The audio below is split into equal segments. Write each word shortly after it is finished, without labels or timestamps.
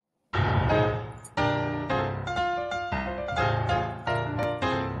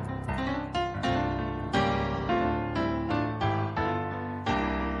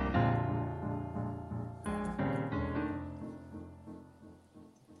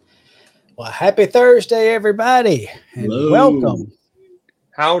Well, happy Thursday, everybody, and Hello. welcome.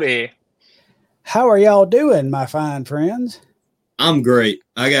 Howdy. How are y'all doing, my fine friends? I'm great.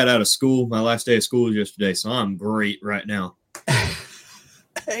 I got out of school. My last day of school was yesterday, so I'm great right now.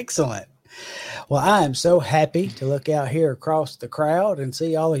 Excellent. Well, I am so happy to look out here across the crowd and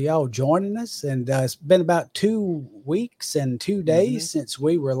see all of y'all joining us. And it's been about 2 weeks and 2 days since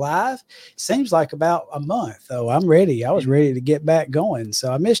we were live. Seems like about a month, though. I'm ready. I was ready to get back going.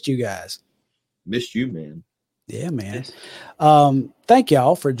 So I missed you guys. Missed you, man. Yeah, man. Thank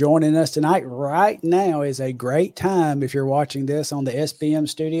y'all for joining us tonight. Right now is a great time if you're watching this on the SBM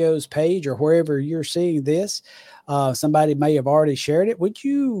Studios page or wherever you're seeing this. Somebody may have already shared it. Would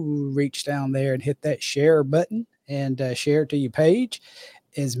you reach down there and hit that share button and share it to your page?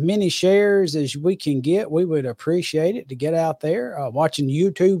 As many shares as we can get, we would appreciate it to get out there watching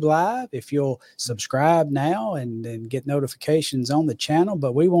YouTube live. If you'll subscribe now and get notifications on the channel,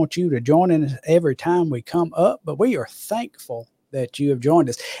 but we want you to join in every time we come up. But we are thankful that you have joined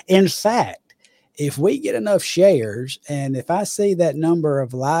us. In fact, if we get enough shares and if I see that number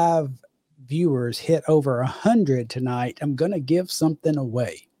of live viewers hit over 100 tonight, I'm going to give something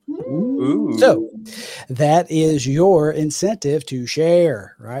away. Ooh. So that is your incentive to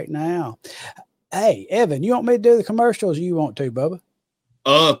share right now. Hey, Evan, you want me to do the commercials or you want to, Bubba?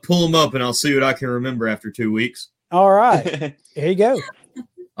 Pull them up and I'll see what I can remember after 2 weeks. All right. Here you go.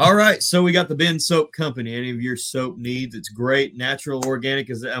 All right. So we got the Ben Soap Company. Any of your soap needs? It's great. Natural, organic.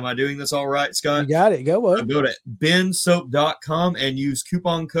 Am I doing this all right, Scott? You got it. Go up. Go to bensoap.com and use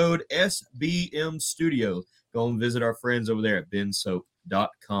coupon code SBM Studio. Go and visit our friends over there at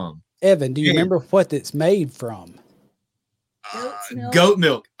bensoap.com. Evan, do you remember what it's made from? Goat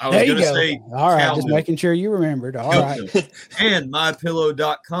milk. I was going to say. All right, cow just milk. making sure you remembered. All Goat right. milk. And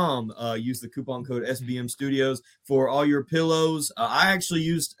mypillow.com. Use the coupon code SBM Studios for all your pillows. I've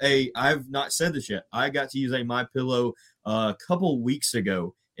not said this yet. I got to use a MyPillow a couple weeks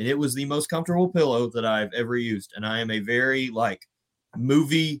ago, and it was the most comfortable pillow that I've ever used. And I am a very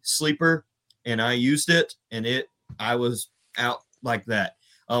movie sleeper, and I used it, and I was out like that.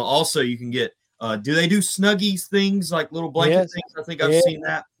 Also, you can get, do they do Snuggies things, like little blanket things? I think I've seen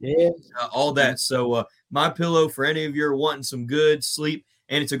that. Yeah. All that. So MyPillow, for any of you who are wanting some good sleep,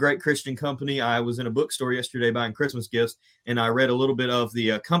 and it's a great Christian company. I was in a bookstore yesterday buying Christmas gifts, and I read a little bit of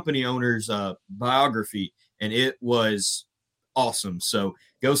the company owner's biography, and it was awesome. So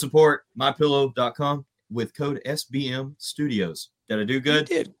go support MyPillow.com with code SBM Studios. Did I do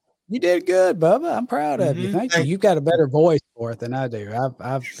good? You did good, Bubba. I'm proud of you. Thank you. You've got a better voice for it than I do. I've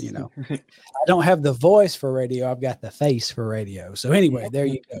I don't have the voice for radio. I've got the face for radio. So anyway, there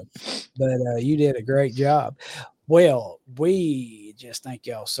you go. But you did a great job. Well, we just thank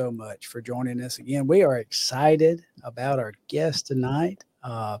y'all so much for joining us again. We are excited about our guest tonight.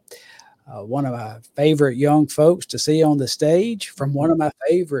 One of my favorite young folks to see on the stage from one of my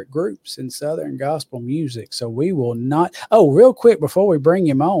favorite groups in Southern gospel music. So we will not. Oh, real quick before we bring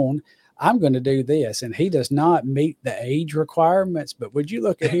him on, I'm going to do this, and he does not meet the age requirements. But would you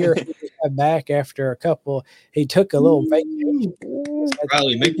look at here? Back after a couple, he took a little vacation.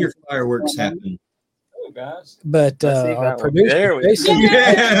 Riley, make your fireworks happen. Guys. But our producer, Jason,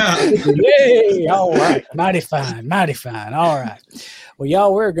 Yay! All right, mighty fine. All right. Well,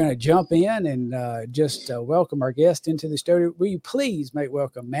 y'all, we're going to jump in and just welcome our guest into the studio. Will you please make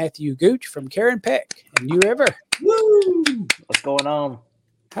welcome Matthew Gooch from Karen Peck and You River? Woo! What's going on?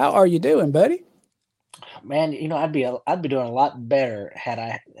 How are you doing, buddy? Man, I'd be doing a lot better had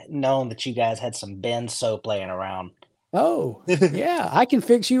I known that you guys had some Ben soap laying around. Oh, yeah, I can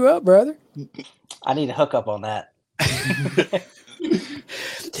fix you up, brother. I need to hook up on that.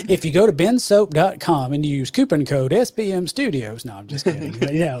 If you go to bensoap.com and you use coupon code SBM Studios. No, I'm just kidding.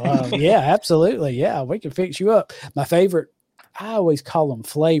 Yeah, absolutely. Yeah, we can fix you up. My favorite, I always call them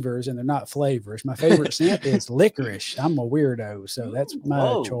flavors, and they're not flavors. My favorite scent is licorice. I'm a weirdo, so that's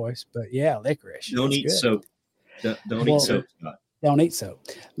my choice. But yeah, licorice. Don't eat soap. Don't eat soap, Scott. Don't eat soap.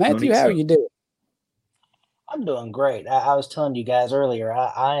 Matthew, how are you doing? I'm doing great. I was telling you guys earlier,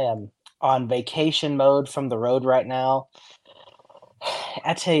 I am on vacation mode from the road right now.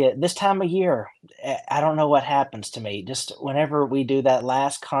 I tell you, this time of year, I don't know what happens to me. Just whenever we do that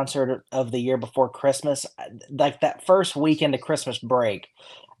last concert of the year before Christmas, like that first weekend of Christmas break,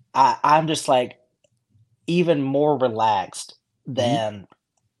 I'm just like even more relaxed than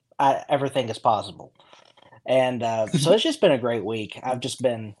I ever think is possible. And so it's just been a great week. I've just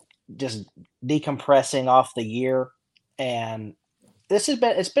been decompressing off the year, and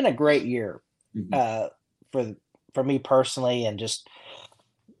it's been a great year for me personally, and just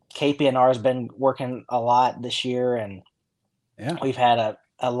KPNR has been working a lot this year, and Yeah. We've had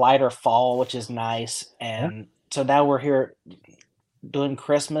a lighter fall, which is nice. And so now we're here doing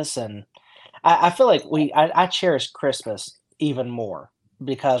Christmas. And I feel like I cherish Christmas even more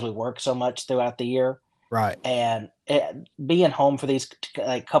because we work so much throughout the year. Right. And being home for these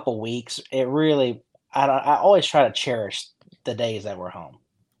like couple weeks, it really, I always try to cherish the days that we're home.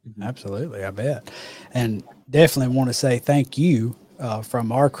 Absolutely, I bet. And definitely want to say thank you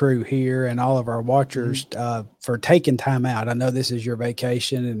from our crew here and all of our watchers for taking time out. I know this is your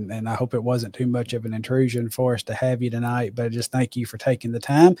vacation, and I hope it wasn't too much of an intrusion for us to have you tonight, but just thank you for taking the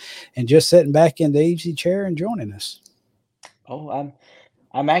time and just sitting back in the easy chair and joining us. Oh,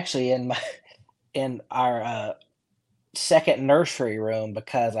 I'm actually in our second nursery room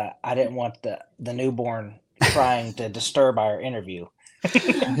because I didn't want the newborn crying to disturb our interview.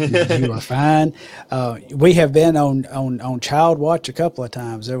 You are fine. We have been on Child Watch a couple of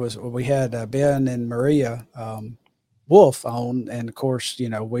times. We had Ben and Maria Wolf on, and of course, you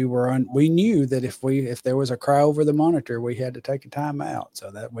know, we knew that if there was a cry over the monitor, we had to take a time out so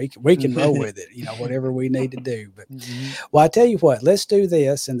that we can roll with it, you know, whatever we need to do. But well, I tell you what, let's do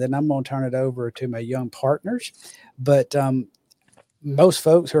this, and then I'm going to turn it over to my young partners. But most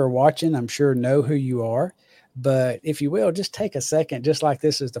folks who are watching, I'm sure, know who you are. But if you will, just take a second, just like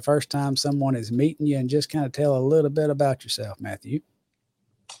this is the first time someone is meeting you, and just kind of tell a little bit about yourself, Matthew.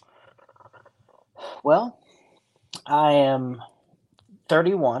 Well, I am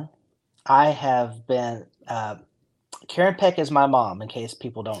 31. I have been Karen Peck is my mom, in case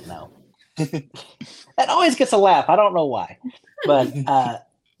people don't know. That always gets a laugh. I don't know why, but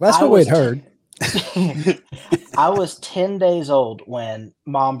that's what we'd heard. I was 10 days old when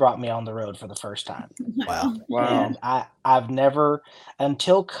Mom brought me on the road for the first time. Wow. And I've never,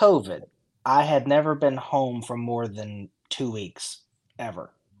 until COVID, I had never been home for more than 2 weeks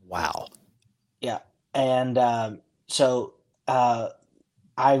ever. Wow. Yeah. And so I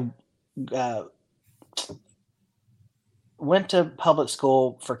went to public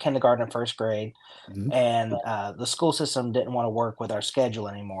school for kindergarten and first grade. And the school system didn't want to work with our schedule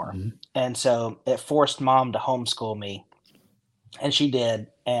anymore. And so it forced Mom to homeschool me. And she did.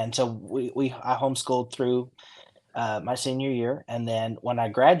 And so I homeschooled through my senior year. And then when I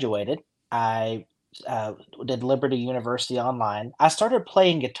graduated, I did Liberty University online. I started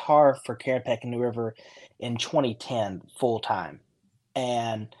playing guitar for Karen Peck and New River in 2010 full time.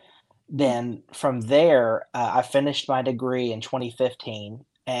 And then from there, I finished my degree in 2015.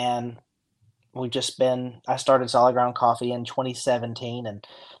 And I started Solid Ground Coffee in 2017, and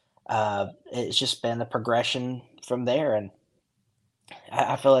it's just been a progression from there. And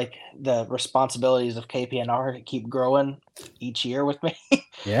I feel like the responsibilities of KPNR keep growing each year with me.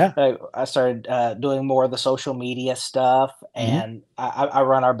 Yeah. I started doing more of the social media stuff, and I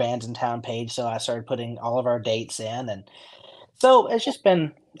run our Bands in Town page, so I started putting all of our dates in. And so it's just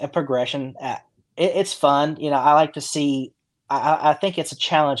been a progression. It's fun. You know, I like to see I think it's a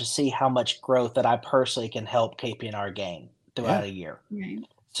challenge to see how much growth that I personally can help KPNR gain throughout a year. Right.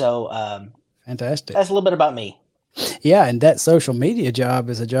 So fantastic. That's a little bit about me. Yeah, and that social media job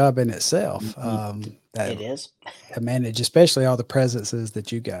is a job in itself. It is. To manage, especially all the presences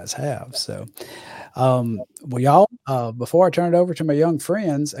that you guys have. So y'all, before I turn it over to my young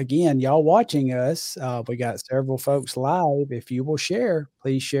friends, again, y'all watching us, we got several folks live. If you will share,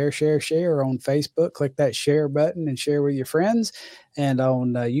 please share on Facebook. Click that share button and share with your friends. And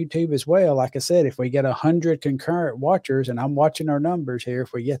on YouTube as well. Like I said, if we get 100 concurrent watchers, and I'm watching our numbers here,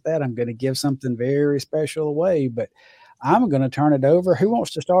 if we get that, I'm going to give something very special away. But I'm going to turn it over. Who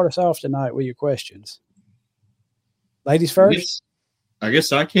wants to start us off tonight with your questions? Ladies first? I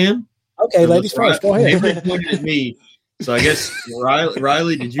guess I can. Okay, ladies first. Go ahead. Avery pointed at me, so I guess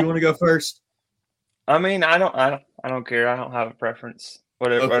Riley, did you want to go first? I mean, I don't care. I don't have a preference.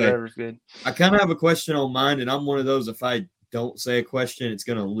 Whatever's good. I kind of have a question on mine, and I'm one of those. If I don't say a question, it's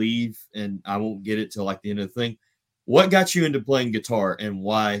gonna leave, and I won't get it till like the end of the thing. What got you into playing guitar, and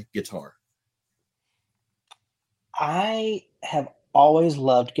why guitar? I have always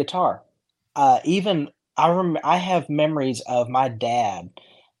loved guitar. I have memories of my dad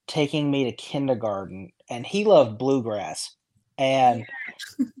taking me to kindergarten, and he loved bluegrass. And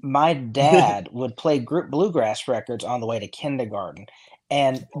my dad would play group bluegrass records on the way to kindergarten,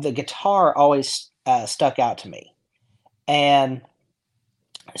 and the guitar always stuck out to me. And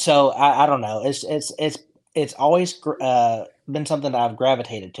so I don't know. It's always been something that I've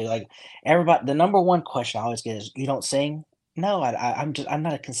gravitated to. Like everybody, the number one question I always get is, "You don't sing?" No, I'm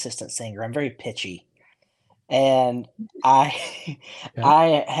not a consistent singer. I'm very pitchy. And I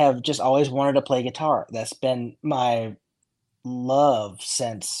have just always wanted to play guitar. That's been my love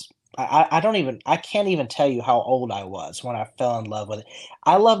since I can't even tell you how old I was when I fell in love with it.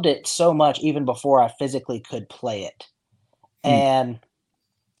 I loved it so much even before I physically could play it. Hmm. And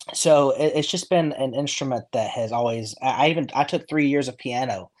so it's just been an instrument that has always I took 3 years of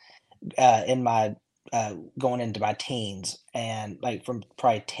piano, in my going into my teens, and, like, from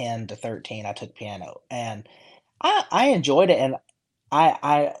probably 10 to 13, I took piano, and I enjoyed it, and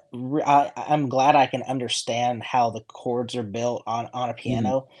I'm glad I can understand how the chords are built on a Mhm.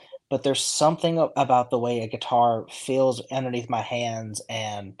 piano, but there's something about the way a guitar feels underneath my hands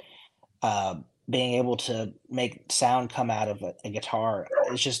and, uh, being able to make sound come out of a guitar.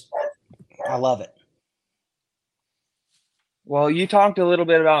 It's just I love it. Well, you talked a little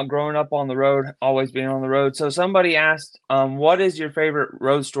bit about growing up on the road, always being on the road. So somebody asked, what is your favorite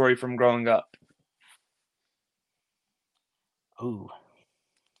road story from growing up? Ooh,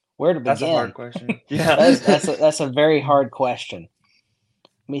 where to That's a hard begin? question. Yeah. That's a very hard question.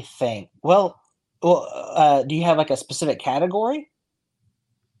 Let me think. Do you have, like, a specific category?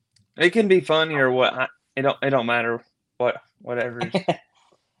 It can be funny or what. It don't matter whatever's.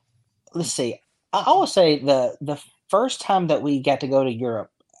 Let's see. I will say the first time that we got to go to Europe,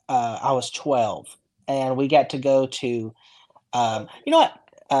 I was 12, and we got to go to, you know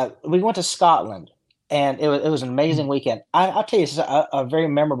what? We went to Scotland, and it was an amazing weekend. I'll tell you, it's a very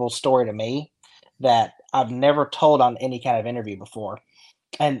memorable story to me that I've never told on any kind of interview before,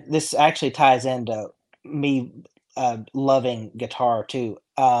 and this actually ties into me, loving guitar too.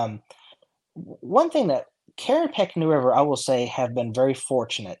 One thing that Karen Peck and New River, I will say, have been very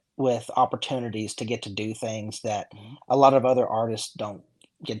fortunate with opportunities to get to do things that Mhm. a lot of other artists don't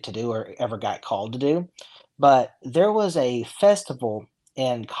get to do or ever got called to do. But there was a festival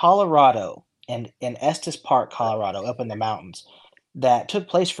in Colorado, in Estes Park, Colorado, up in the mountains, that took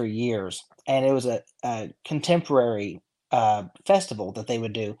place for years, and it was a contemporary festival that they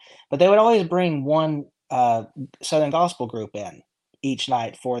would do. But they would always bring one Southern gospel group in each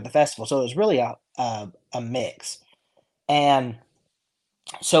night for the festival. So it was really a mix. And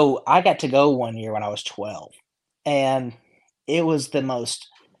so I got to go one year when I was 12, and it was the most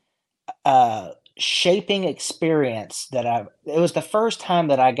shaping experience that it was the first time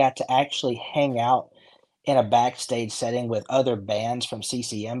that I got to actually hang out in a backstage setting with other bands from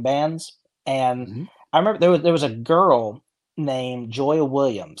CCM bands. And Mhm. I remember there was a girl named Joya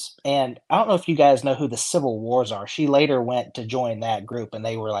Williams, and I don't know if you guys know who the Civil Wars are. She later went to join that group, and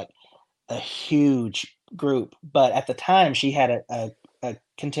they were like a huge group. But at the time, she had a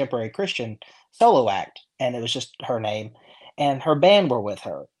contemporary Christian solo act, and it was just her name, and her band were with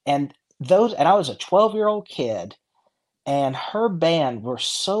her. And I was a 12-year-old kid, and her band were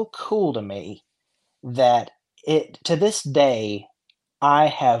so cool to me that it to this day, I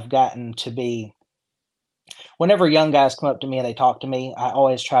have gotten to be whenever young guys come up to me and they talk to me, I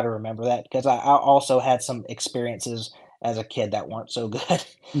always try to remember that because I also had some experiences as a kid that weren't so good.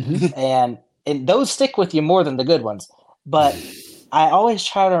 Mhm. And those stick with you more than the good ones. But I always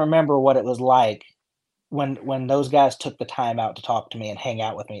try to remember what it was like when those guys took the time out to talk to me and hang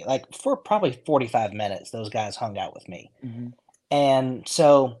out with me. Like for probably 45 minutes, those guys hung out with me. Mhm. And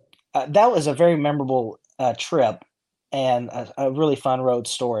so, that was a very memorable, trip and a really fun road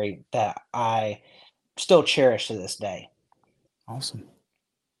story that I still cherish to this day. Awesome.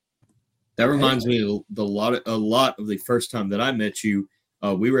 That Okay. reminds me of a lot of the first time that I met you.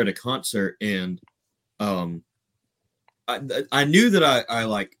 We were at a concert, and um, I knew that I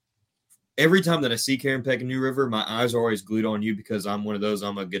like every time that I see Karen Peck and New River, my eyes are always glued on you because I'm one of those.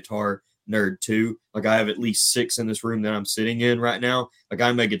 I'm a guitar nerd too. Like I have at least 6 in this room that I'm sitting in right now. Like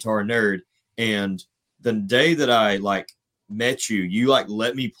I'm a guitar nerd, and the day that I like met you, you like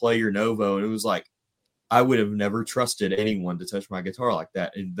let me play your Novo, and it was like I would have never trusted anyone to touch my guitar like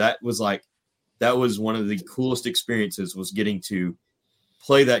that, and that was one of the coolest experiences was getting to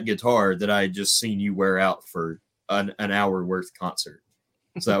play that guitar that I had just seen you wear out for an hour worth concert.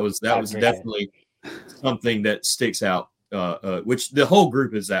 So that I was appreciate it. definitely something that sticks out. Which the whole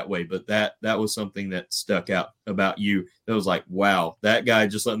group is that way, but that was something that stuck out about you. That was like, wow, that guy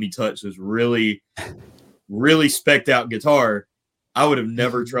just let me touch this really, really specked out guitar. I would have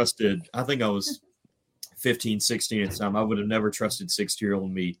never trusted. I think I was 15, 16 at the time. I would have never trusted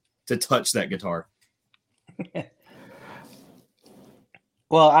 60-year-old me to touch that guitar.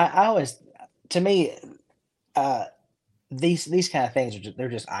 Well, I always to me, uh, these kind of things they're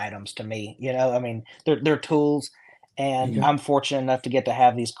just items to me, you know? I mean, they're tools, and Mhm. I'm fortunate enough to get to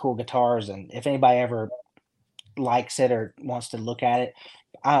have these cool guitars, and if anybody ever likes it or wants to look at it,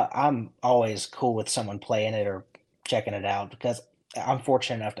 I'm always cool with someone playing it or checking it out because I'm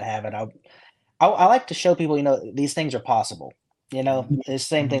fortunate enough to have it. I like to show people, these things are possible. You know, it's the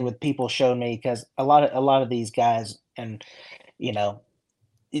same thing with people showing me, because a lot of these guys, and you know,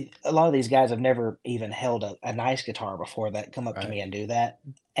 a lot of these guys have never even held a nice guitar before that come up to Right. me and do that.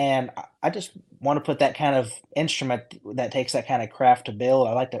 And I just want to put that kind of instrument that takes that kind of craft to build.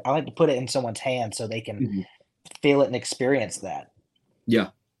 I like to put it in someone's hands so they can Mhm. feel it and experience that. Yeah,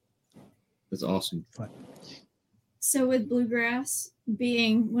 that's awesome. So with bluegrass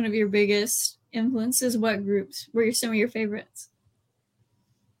being one of your biggest influences, what groups were some of your favorites?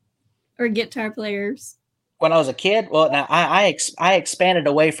 Or guitar players? When I was a kid, well, now I expanded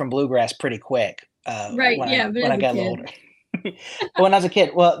away from bluegrass pretty quick. Right, When yeah, but when as I a got a little kid. older. But when I was a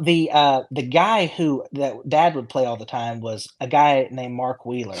kid, well, the guy who that Dad would play all the time was a guy named Mark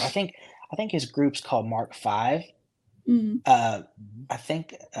Wheeler. I think his group's called Mark Five. Mm. I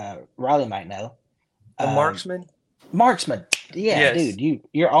think Riley might know. The Marksman? Marksman. Yeah, Yes. dude,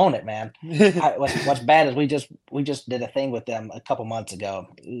 you're on it, man. What's bad is we just did a thing with them a couple months ago.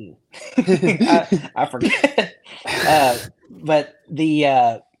 Ooh. I forget. But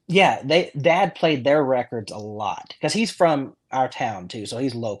Dad played their records a lot because he's from our town too, so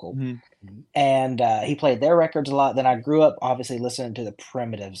he's local. Mhm. And he played their records a lot. Then I grew up obviously listening to the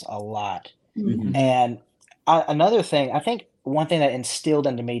Primitives a lot. Mhm. And another thing, I think one thing that instilled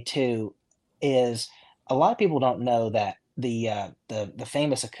into me too is a lot of people don't know that the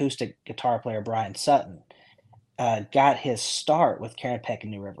famous acoustic guitar player Brian Sutton got his start with Karen Peck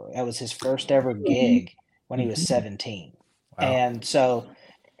and New River. That was his first ever gig when he was 17. Wow. And so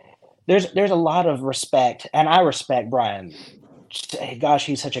there's a lot of respect, and I respect Brian. Gosh,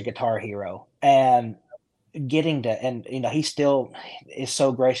 he's such a guitar hero. And he still is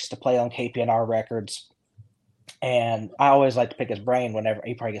so gracious to play on KPNR records. And I always like to pick his brain whenever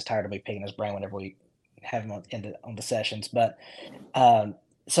he probably gets tired of me picking his brain whenever we have him on the sessions. But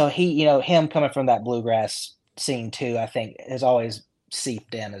so him coming from that bluegrass scene too, I think has always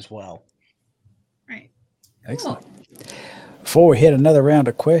seeped in as well. Right. Excellent. Before we hit another round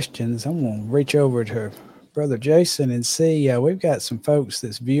of questions, I'm going to reach over to Brother Jason and see. We've got some folks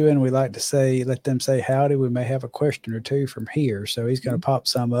that's viewing. We like to let them say howdy. We may have a question or two from here. So he's going to pop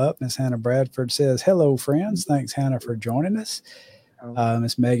some up. Miss Hannah Bradford says, "Hello, friends. Thanks, Hannah, for joining us."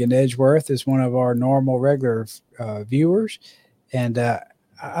 Miss Megan Edgeworth is one of our normal, regular viewers. And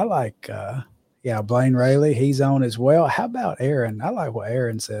I like, Blaine Rayleigh. He's on as well. How about Aaron? I like what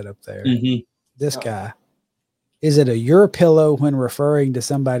Aaron said up there. This guy. Is it a your pillow when referring to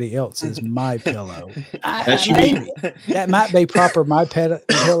somebody else's my pillow? That might be proper my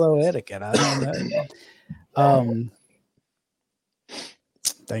pillow etiquette. I don't know.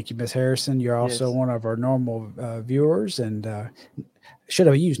 Thank you, Miss Harrison. You're also one of our normal viewers. And should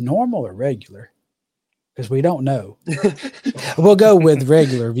I use normal or regular? Because we don't know. We'll go with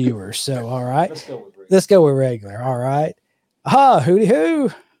regular viewers. So, all right. Let's go with regular. All right. Hooty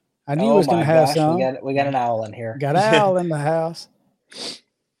hoo. I knew he was going to have some. We got an owl in here. Got an owl in the house.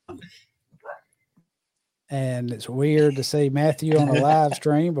 And it's weird to see Matthew on a live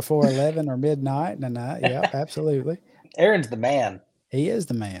stream before 11 or midnight tonight. Yeah, absolutely. Aaron's the man. He is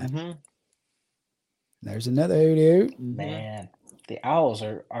the man. There's another hoot. Man, the owls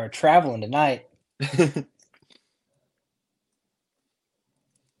are traveling tonight.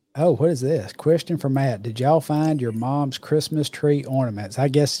 Oh, what is this? Question from Matt. Did y'all find your mom's Christmas tree ornaments? I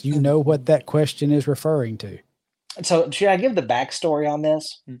guess you know what that question is referring to. So should I give the backstory on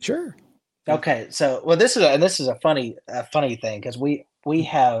this? Sure. Okay. So, well, this is a funny thing because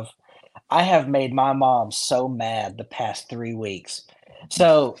I have made my mom so mad the past 3 weeks.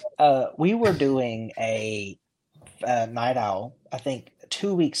 So we were doing a night owl, I think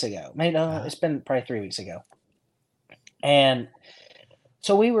 2 weeks ago. Maybe it's been probably 3 weeks ago. And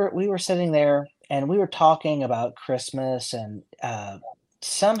so we were sitting there and we were talking about Christmas, and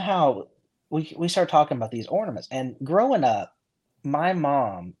somehow we started talking about these ornaments. And growing up, my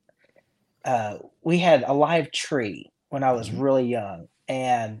mom, we had a live tree when I was really young,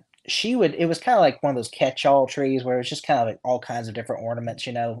 and it was kind of like one of those catch-all trees where it was just kind of like all kinds of different ornaments,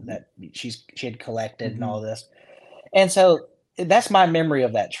 that she had collected and all this. And so that's my memory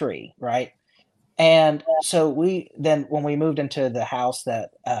of that tree, right? And so when we moved into the house that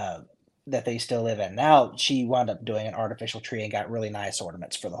they still live in now, she wound up doing an artificial tree and got really nice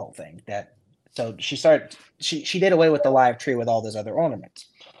ornaments for the whole thing. So she did away with the live tree with all those other ornaments.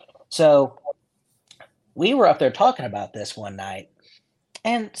 So we were up there talking about this one night,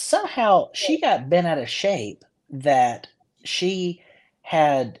 and somehow she got bent out of shape that she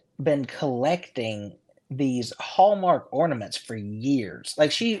had been collecting these Hallmark ornaments for years.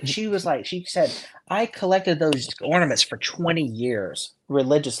 Like she said, I collected those ornaments for 20 years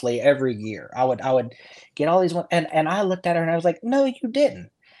religiously every year. I would get all these ones, and I looked at her and I was like, no, you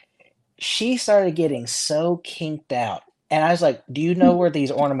didn't. She started getting so kinked out, and I was like, do you know where these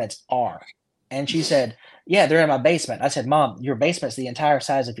ornaments are? And she said, yeah, they're in my basement. I said, Mom, your basement's the entire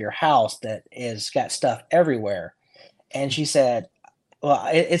size of your house that is got stuff everywhere. And she said, well,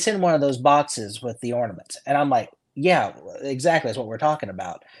 it's in one of those boxes with the ornaments. And I'm like, yeah, exactly. That's what we're talking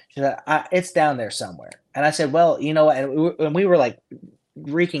about. She said, it's down there somewhere. And I said, well, you know, and we were like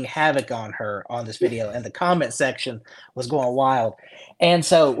wreaking havoc on her on this video, and the comment section was going wild. And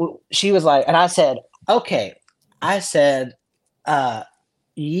so she was like, and I said, okay, I said,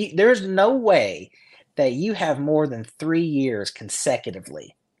 there's no way that you have more than 3 years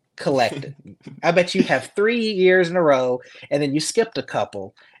consecutively collected. I bet you have 3 years in a row, and then you skipped a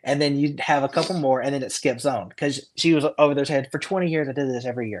couple, and then you have a couple more, and then it skips on, because she was over there saying, for 20 years I did this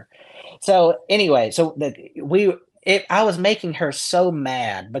every year. So anyway, I was making her so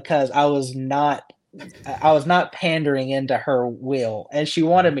mad because I was not pandering into her will, and she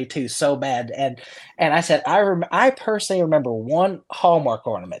wanted me to so bad. And I said, I personally remember one Hallmark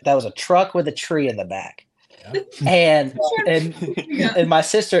ornament that was a truck with a tree in the back. And my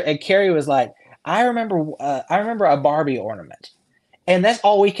sister and Carrie was like, I remember a Barbie ornament, and that's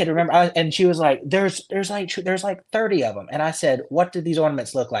all we could remember. And she was like, there's like 30 of them. And I said, what did these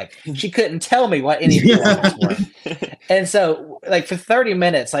ornaments look like? She couldn't tell me what any of the ornaments were. And so, like, for 30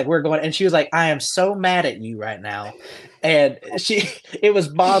 minutes, like, we're going, and she was like, I am so mad at you right now. And it was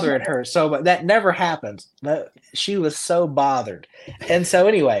bothering her so much. That never happens, but she was so bothered. And so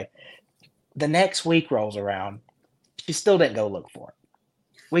anyway, the next week rolls around. She still didn't go look for it.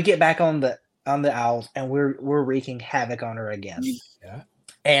 We get back on the owls, and we're wreaking havoc on her again. Yeah.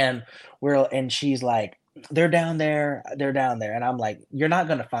 And she's like, they're down there. And I'm like, you're not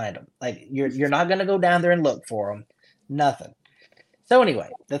going to find them. Like, you're not going to go down there and look for them. Nothing. So anyway,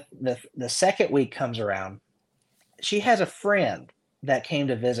 the second week comes around. She has a friend that came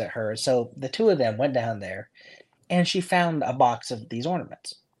to visit her. So the two of them went down there, and she found a box of these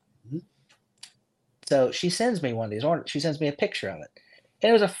ornaments. Mm-hmm. So she sends me one of these ornaments. She sends me a picture of it. And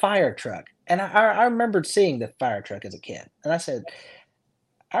it was a fire truck. And I remembered seeing the fire truck as a kid. And I said,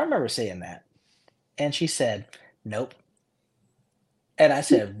 I remember seeing that. And she said, nope. And I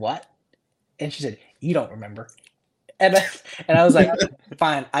said, what? And she said, you don't remember. And I was like,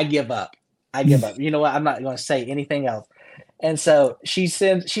 fine, I give up. You know what? I'm not going to say anything else. And so she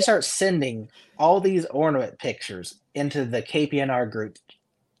starts sending all these ornament pictures into the KPNR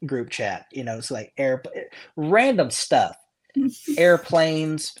group chat. You know, it's like random stuff,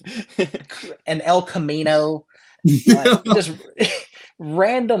 airplanes, an El Camino, like just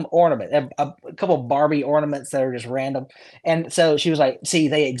random ornament, a couple Barbie ornaments that are just random. And so she was like, see,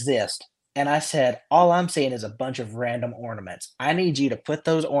 they exist. And I said, all I'm seeing is a bunch of random ornaments. I need you to put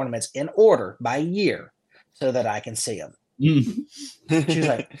those ornaments in order by year so that I can see them. She's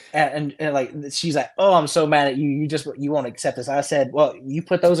like, and like, she's like, oh, I'm so mad at you. You won't accept this. I said, well, you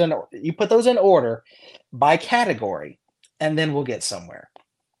put those in order by category, and then we'll get somewhere.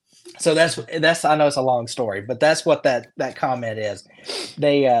 So that's, I know it's a long story, but that's what that comment is.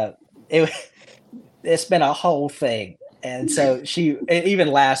 It's been a whole thing. And so even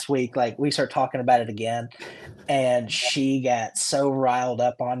last week, like, we started talking about it again, and she got so riled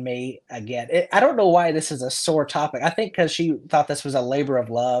up on me again. I don't know why this is a sore topic. I think because she thought this was a labor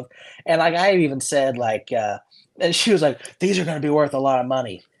of love. And like, I even said, like, and she was like, these are going to be worth a lot of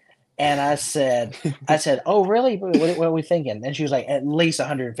money. And I said, oh, really? What are we thinking? And she was like, at least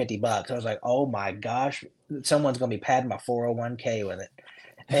 $150. I was like, oh my gosh, someone's going to be padding my 401k with it.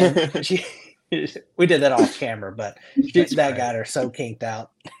 And we did that off camera, but that got her so kinked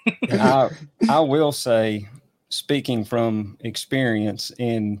out. I will say, speaking from experience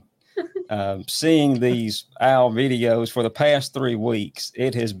in seeing these owl videos for the past 3 weeks,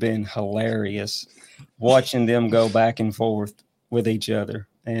 it has been hilarious watching them go back and forth with each other.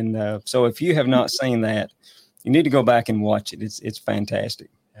 And so if you have not seen that, you need to go back and watch it. It's fantastic.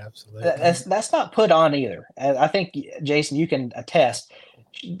 Absolutely. That's not put on either. I think, Jason, you can attest.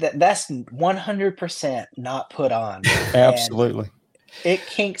 That's 100% not put on. Absolutely. And it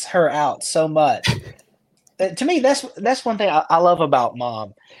kinks her out so much. To me, that's one thing I love about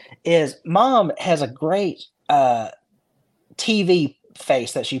Mom, is Mom has a great TV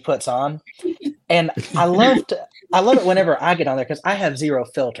face that she puts on, and I love it whenever I get on there, because I have zero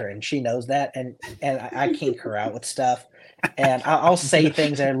filter, and she knows that, and I kink her out with stuff. and I'll say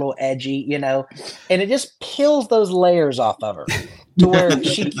things that are a little edgy, you know, and it just peels those layers off of her to where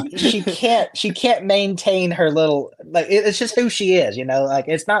she can't maintain her little, like, it's just who she is, you know, like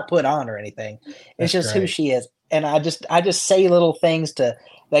it's not put on or anything. It's That's just who great. she is. And I just say little things that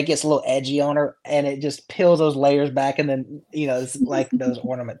gets a little edgy on her, and it just peels those layers back, and then, you know, it's like those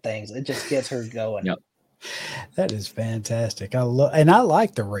ornament things. It just gets her going. Yep. That is fantastic. I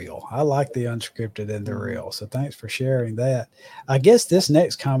like the reel. I like the unscripted and the reel. So thanks for sharing that. I guess this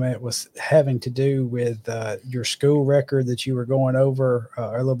next comment was having to do with your school record that you were going over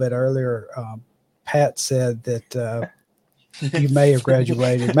a little bit earlier. Pat said that you may have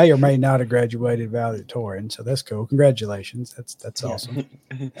graduated, may or may not have graduated valedictorian. So that's cool. Congratulations. That's awesome.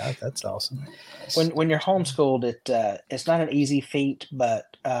 Yeah, that's awesome. When you're homeschooled, it's not an easy feat,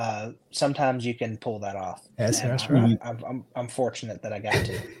 but sometimes you can pull that off. That's And right. I'm fortunate that I got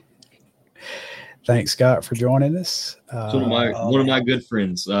to. Thanks, Scott, for joining us. So one of my good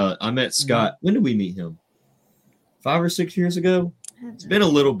friends. I met Scott. When did we meet him? 5 or 6 years ago. It's been a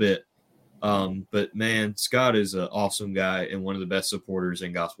little bit. But man, Scott is an awesome guy and one of the best supporters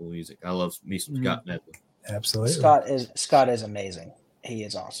in gospel music. I love me some Scott Medley. Absolutely. Scott is amazing. He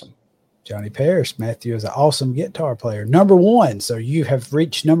is awesome. Johnny Parrish, Matthew is an awesome guitar player. Number 1. So you have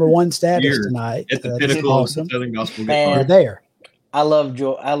reached number 1 status You're tonight. at the That's pinnacle awesome. of Southern gospel Man. guitar. You're there. I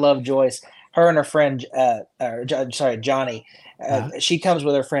love Joyce. Her and her friend, Johnny. She comes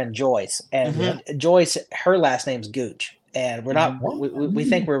with her friend Joyce, and Joyce, her last name's Gooch, and we're not. We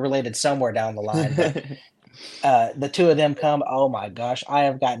think we're related somewhere down the line. But the two of them come. Oh my gosh, I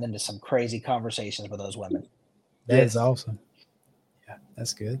have gotten into some crazy conversations with those women. That is awesome. Yeah,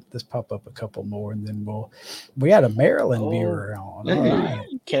 that's good. Let's pop up a couple more, and then we got a Maryland viewer on. All right.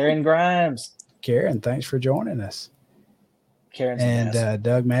 Karen Grimes. Karen, thanks for joining us. Karen's and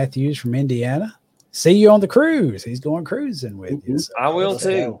Doug Matthews from Indiana. See you on the cruise. He's going cruising with you. So I will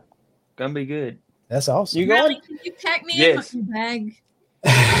too. Gonna be good. That's awesome. You going? Can you pack me Yes. in my bag?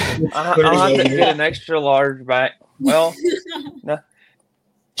 I'll have to get an extra large bag. Well, no.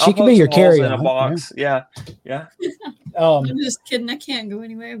 She can be your carry-on in a box. Yeah. I'm just kidding. I can't go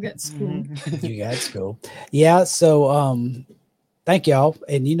anywhere. I've got school. You got school. Yeah. So, thank y'all.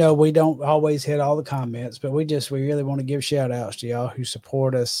 And we don't always hit all the comments, but we really want to give shout outs to y'all who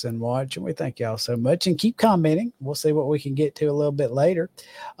support us and watch. And we thank y'all so much, and keep commenting. We'll see what we can get to a little bit later.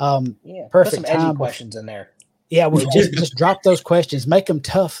 Perfect. Put some edgy questions in there. Yeah, well, just drop those questions. Make them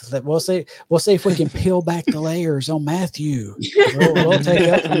tough. That we'll see if we can peel back the layers on Matthew. We'll take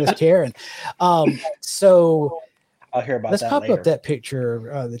up from this Karen. So I'll hear about let's that pop later. up that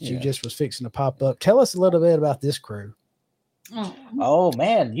picture that you just was fixing to pop up. Tell us a little bit about this crew. Oh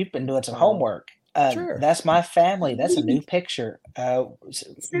man, you've been doing some homework. Sure. That's my family. That's a new picture.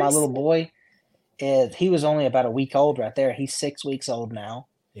 My little boy he was only about a week old right there. He's 6 weeks old now.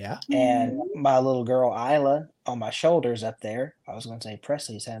 Yeah. And my little girl Isla on my shoulders up there. I was going to say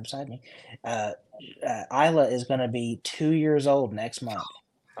Presley's sat beside me. Isla is going to be 2 years old next month.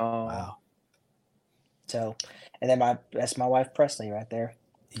 Oh Wow. So, and then that's my wife Presley right there.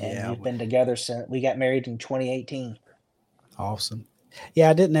 And Yeah. we've been together since we got married in 2018. Awesome. Yeah,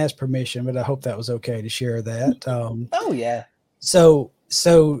 I didn't ask permission, but I hope that was okay to share that. Oh yeah. So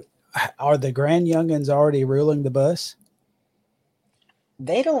are the grand youngins already ruling the bus?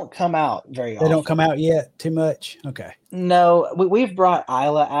 They don't come out very often. They don't come out yet too much? Okay. No, we've brought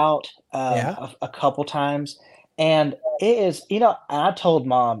Isla out Yeah. a couple times, and it is, I told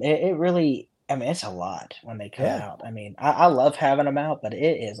Mom, it really, I mean, it's a lot when they come Yeah. out. I mean, I love having them out, but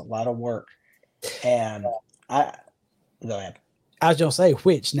it is a lot of work. And go ahead. I was going to say,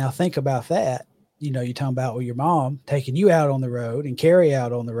 which now think about that. You're talking about with your mom taking you out on the road and Carrie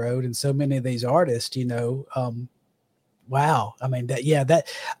out on the road, and so many of these artists, wow. I mean,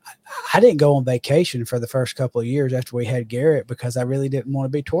 I didn't go on vacation for the first couple of years after we had Garrett because I really didn't want to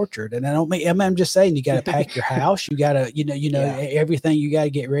be tortured. And I'm just saying, you got to pack your house. You got to, everything you got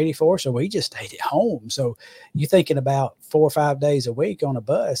to get ready for. So we just stayed at home. So you're thinking about 4 or 5 days a week on a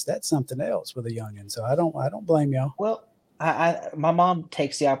bus. That's something else with a youngin'. So I don't blame y'all. Well, my mom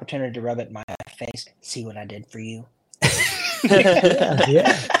takes the opportunity to rub it in my face. See what I did for you.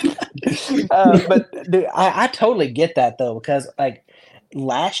 Yeah. But dude, I totally get that though, because like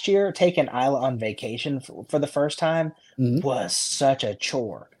last year taking Isla on vacation for the first time was such a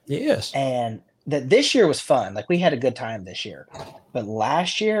chore. Yes. And this year was fun. Like we had a good time this year. But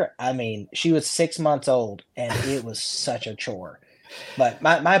last year, I mean, she was 6 months old and it was such a chore. But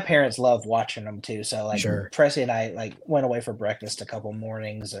my parents love watching them too. So like Presley and I like went away for breakfast a couple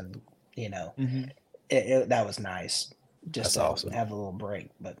mornings, and that was nice. Just That's awesome. Have a little break.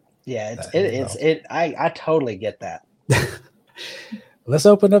 But yeah, I totally get that. Let's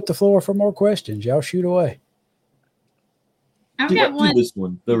open up the floor for more questions. Y'all shoot away. I've got one. This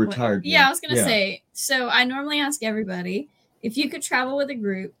one, the retired. Yeah, one. I was gonna say. So I normally ask everybody if you could travel with a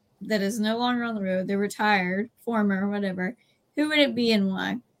group that is no longer on the road, they're retired, former, whatever. Who would it be and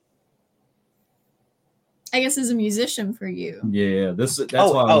why? I guess as a musician for you. Yeah, that's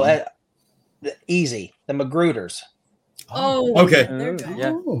why. Easy. The Magruders. Oh, okay. They're good.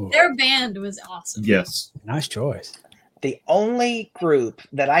 Yeah. Their band was awesome. Yes. Nice choice. The only group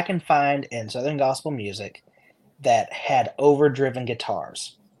that I can find in Southern gospel music that had overdriven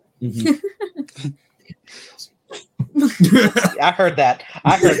guitars. Mhm. I heard that.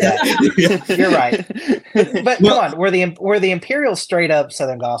 You're right. But come on, were the Imperials straight up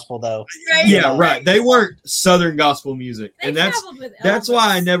Southern gospel though? Right? Yeah, right. They weren't Southern gospel music, They and that's traveled with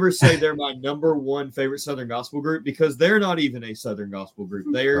why I Elvis. never say they're my number one favorite Southern gospel group, because they're not even a Southern gospel group.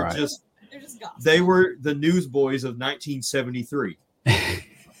 They are Right. They're just gospel. they were the Newsboys of 1973.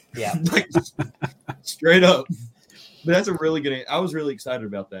 Yeah. Like, straight up. But that's a really good. I was really excited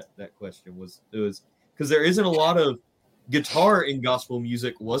about that question. It was because there isn't a lot of guitar in gospel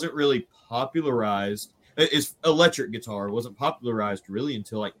music. Wasn't really popularized. It's electric guitar wasn't popularized really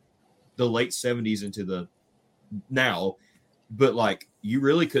until like the late 70s into the now. But like you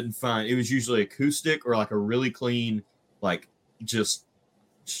really couldn't find. It was usually acoustic or like a really clean, like just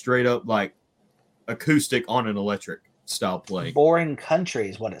straight up like acoustic on an electric style playing. Boring country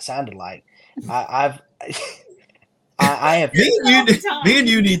is what it sounded like. I have. Me and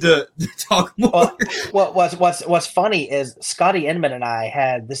you need to talk more. What's funny is Scotty Inman and I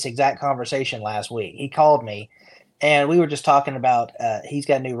had this exact conversation last week. He called me, and we were just talking about he's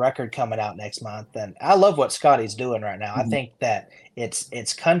got a new record coming out next month, and I love what Scotty's doing right now. I think that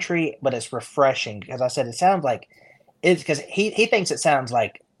it's country, but it's refreshing because I said it sounds like it's because he thinks it sounds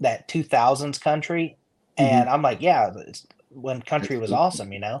like that 2000s country, and I'm like, yeah, it's when country was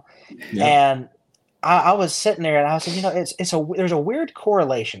awesome, Yeah. and. I was sitting there and I was like, there's a weird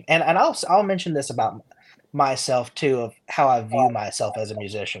correlation, and I'll mention this about myself too, of how I view myself as a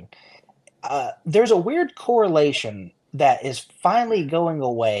musician. There's a weird correlation that is finally going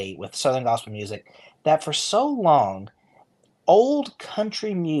away with Southern gospel music, that for so long, old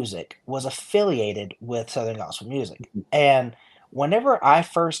country music was affiliated with Southern gospel music. And whenever I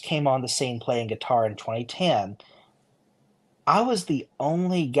first came on the scene playing guitar in 2010, I was the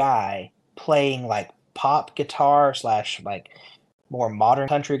only guy playing like pop guitar / like more modern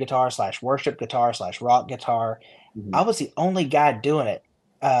country guitar / worship guitar / rock guitar. I was the only guy doing it,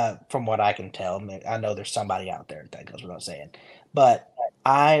 from what I can tell. I mean, I know there's somebody out there that goes without saying, but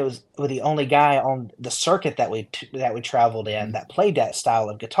I was the only guy on the circuit that we traveled in that played that style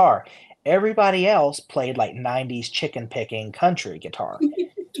of guitar. Everybody else played like 90s chicken picking country guitar,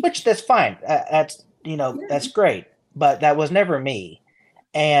 which that's fine. That's great, but that was never me.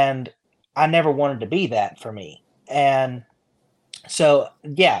 And I never wanted to be that for me. And so,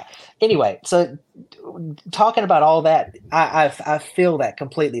 yeah. Anyway, so talking about all that, I feel that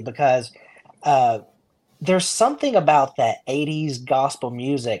completely because there's something about that 80s gospel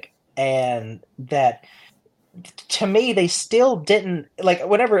music, and that to me, they still didn't like.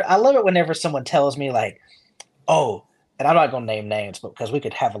 I love it whenever someone tells me like, oh, and I'm not going to name names, but because we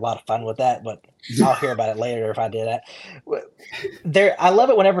could have a lot of fun with that, but I'll hear about it later if I did that. I love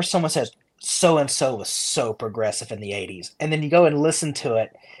it whenever someone says, so-and-so was so progressive in the 80s. And then you go and listen to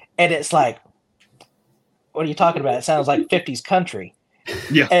it, and it's like, what are you talking about? It sounds like 50s country.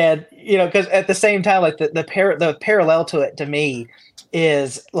 Yeah. And, because at the same time, like the parallel to it to me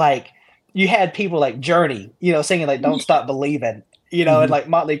is like, you had people like Journey, singing like Don't Stop Believing, and like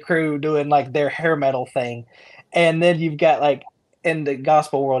Motley Crue doing like their hair metal thing. And then you've got like in the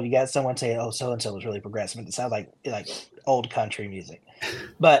gospel world, you got someone saying, oh, so-and-so was really progressive. And it sounds like old country music.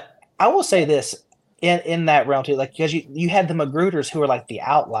 But I will say this in that realm too, like, because you had the Magruders who were like the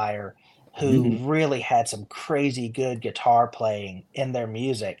outlier, who really had some crazy good guitar playing in their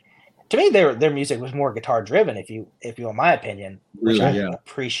music. To me, their music was more guitar driven, if you want my opinion, which I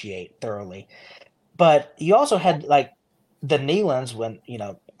appreciate thoroughly. But you also had like the Neelands, when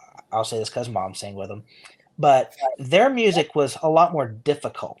I'll say this because Mom sang with them, but their music was a lot more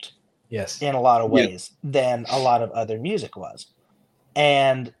difficult, in a lot of ways than a lot of other music was.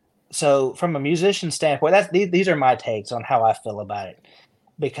 And so, from a musician standpoint, these are my takes on how I feel about it,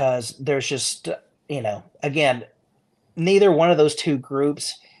 because there's just again, neither one of those two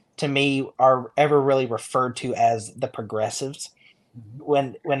groups to me are ever really referred to as the progressives.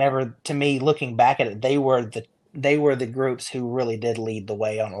 Whenever, to me, looking back at it, they were the groups who really did lead the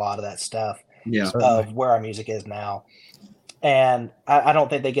way on a lot of that stuff. Of where our music is now. And I don't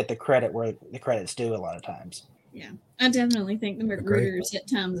think they get the credit where the credit's due a lot of times. Yeah, I definitely think the Great. McGrooters at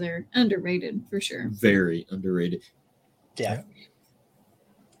times are underrated for sure. Very underrated. Yeah.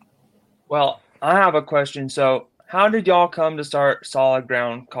 Well, I have a question. So, how did y'all come to start Solid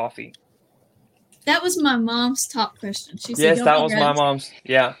Ground Coffee? That was my mom's top question. She said, Yes, "Y'all that be was my right." mom's.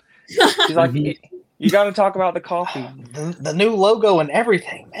 Yeah. She's like, Mhm. you got to talk about the coffee. The new logo and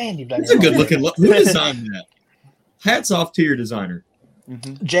everything. Man, you've done It's a your good homework. looking. Who designed that? Hats off to your designer.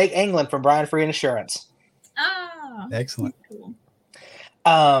 Mm-hmm. Jake England from Brian Free Insurance. Ah, Excellent. cool.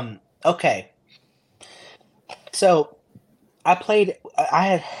 Okay. So I played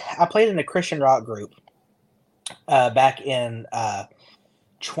in a Christian rock group back in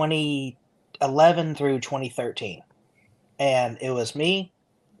 2011 through 2013. And it was me,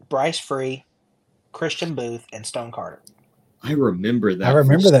 Bryce Free, Christian Booth, and Stone Carter. I remember that. I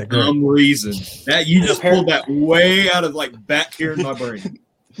remember for that group. some reason. That you just pulled that way out of like back here in my brain.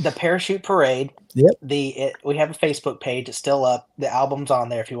 The Parachute Parade. Yep. We have a Facebook page. It's still up. The album's on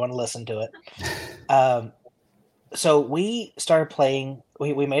there if you want to listen to it. So we started playing.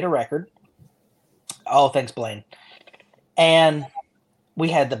 We made a record. Oh, thanks, Blaine. And we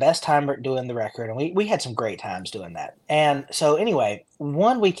had the best time doing the record, and we had some great times doing that. And so anyway,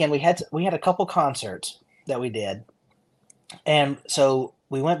 one weekend we had a couple concerts that we did. And so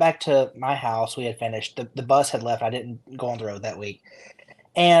we went back to my house. We had finished. The bus had left. I didn't go on the road that week.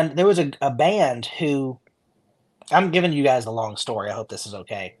 And there was a band who, I'm giving you guys the long story. I hope this is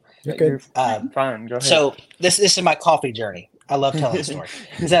okay. You're good. Fine. Go ahead. So this is my coffee journey. I love telling the story.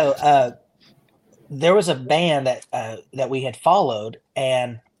 So there was a band that we had followed,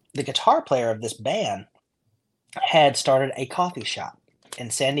 and the guitar player of this band had started a coffee shop in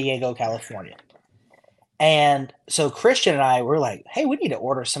San Diego, California. And so Christian and I were like, hey, we need to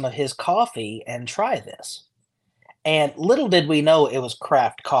order some of his coffee and try this. And little did we know it was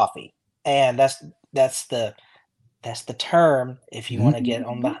craft coffee. And that's the term, if you want to get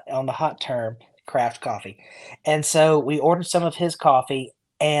on the hot term, craft coffee. And so we ordered some of his coffee,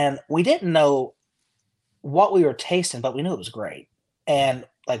 and we didn't know what we were tasting, but we knew it was great. And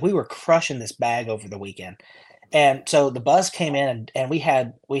like we were crushing this bag over the weekend. And so the buzz came in, and we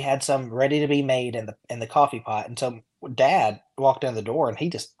had some ready to be made in the coffee pot. And so Dad walked in the door, and he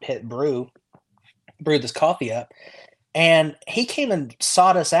just hit brewed this coffee up, and he came and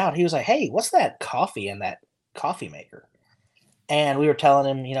sought us out. He was like, "Hey, what's that coffee in that coffee maker?" And we were telling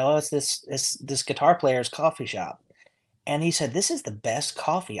him, it's this guitar player's coffee shop. And he said, "This is the best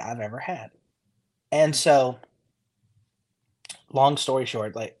coffee I've ever had." And so, long story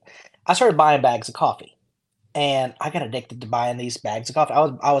short, like I started buying bags of coffee. And I got addicted to buying these bags of coffee.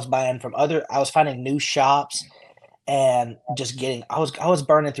 I was buying I was finding new shops and just I was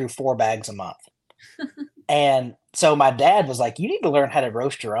burning through 4 bags a month. And so my dad was like, "You need to learn how to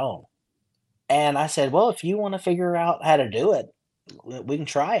roast your own." And I said, "Well, if you want to figure out how to do it, we can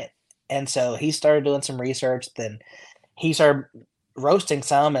try it." And so he started doing some research. Then he started roasting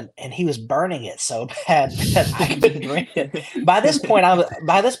some, and he was burning it so bad that I couldn't drink it. By this point,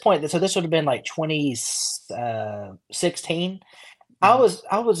 so this would have been like 2016. I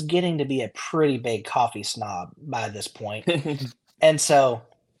was getting to be a pretty big coffee snob by this point. And so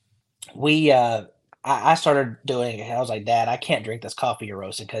I started doing it. I was like, "Dad, I can't drink this coffee you're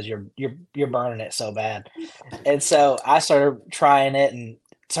roasting because you're burning it so bad." And so I started trying it and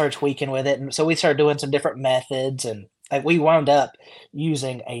started tweaking with it. And so we started doing some different methods, and like we wound up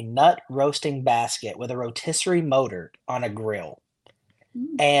using a nut roasting basket with a rotisserie motor on a grill.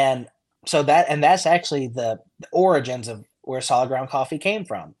 And so that's actually the origins of where Solid Ground Coffee came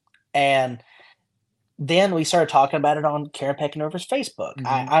from. And then we started talking about it on Karen Peckenover's Facebook.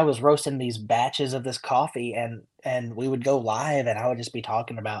 Mm-hmm. I was roasting these batches of this coffee, and we would go live, and I would just be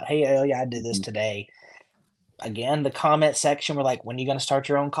talking about, "Hey, oh yeah, I did this today." Again, the comment section were like, "When are you going to start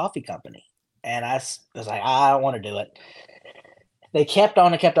your own coffee company?" And I was like, "I don't want to do it." They kept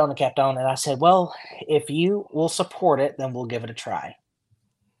on and kept on and kept on. And I said, "Well, if you will support it, then we'll give it a try."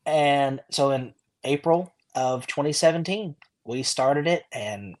 And so in April of 2017, we started it.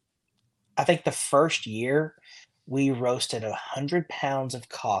 And I think the first year we roasted 100 pounds of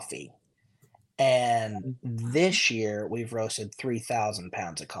coffee. And this year we've roasted 3,000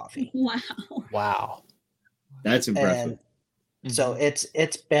 pounds of coffee. Wow. Wow. That's impressive. And so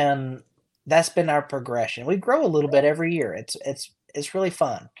that's been our progression. We grow a little bit every year. It's really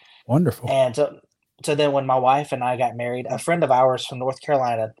fun. Wonderful. And so then when my wife and I got married, a friend of ours from North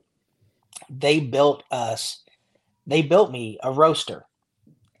Carolina, they built me a roaster,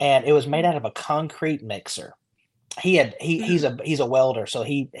 and it was made out of a concrete mixer. He's a welder, so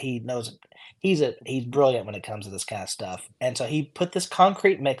he knows. He's brilliant when it comes to this kind of stuff. And so he put this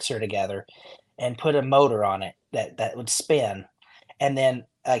concrete mixer together, and put a motor on it that would spin, and then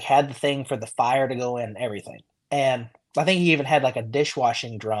like had the thing for the fire to go in and everything. And I think he even had like a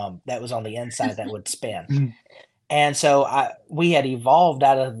dishwashing drum that was on the inside that would spin. And so we had evolved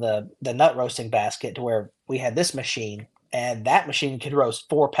out of the nut roasting basket to where we had this machine, and that machine could roast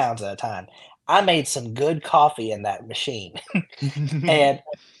 4 pounds at a time. I made some good coffee in that machine. And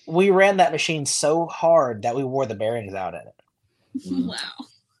we ran that machine so hard that we wore the bearings out in it. Wow.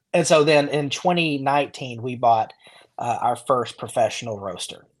 And so then in 2019, we bought our first professional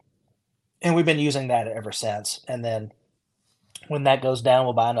roaster. And we've been using that ever since. And then when that goes down,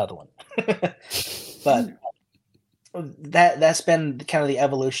 we'll buy another one. But that's been kind of the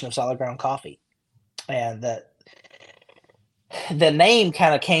evolution of Solid Ground Coffee. And the name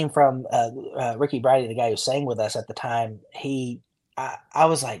kind of came from Ricky Brady, the guy who sang with us at the time. I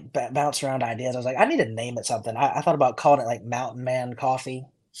was like bouncing around ideas. I was like, I need to name it something. I thought about calling it like Mountain Man Coffee,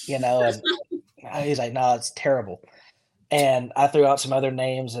 and he's like, no, it's terrible. And I threw out some other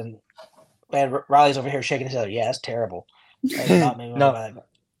names, and Riley's over here shaking his head. Yeah, it's terrible. Not me. No.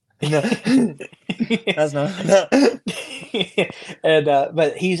 That's not. And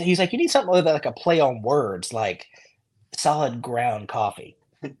but he's like, you need something with like a play on words, like Solid Ground Coffee.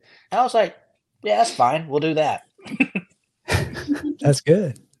 And I was like, yeah, that's fine. We'll do that. That's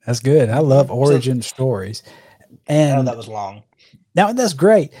good. That's good. I love origin stories. And that was long. Now that's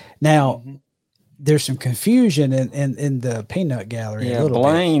great. Now there's some confusion in the peanut gallery. Yeah, a little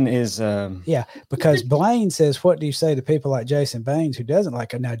Blaine bit. is. Because Blaine says, "What do you say to people like Jason Baines who doesn't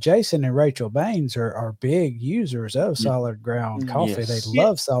like it?" Now, Jason and Rachel Baines are big users of Solid Ground Coffee. Yes. They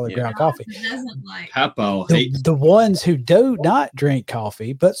love Solid Ground Coffee. Doesn't like. Papo hates. The ones who do not drink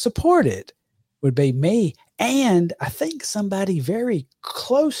coffee but support it would be me, and I think somebody very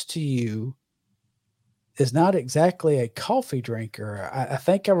close to you is not exactly a coffee drinker. I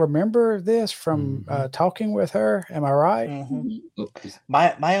think I remember this from talking with her. Am I right? Mm-hmm.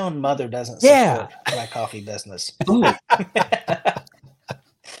 My own mother doesn't support my coffee business. Oh.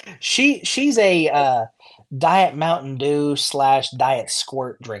 She's a Diet Mountain Dew / Diet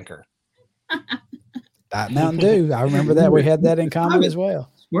Squirt drinker. Diet Mountain Dew. I remember that. We had that in common as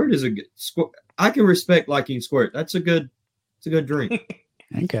well. Squirt is a good squirt. I can respect liking squirt. It's a good drink.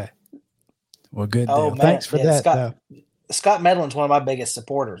 Okay. Well, good deal. Oh, man. Thanks for that. Scott Medlin's one of my biggest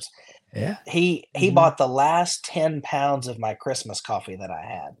supporters. Yeah. He bought the last 10 pounds of my Christmas coffee that I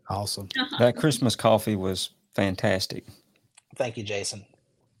had. Awesome. That Christmas coffee was fantastic. Thank you, Jason.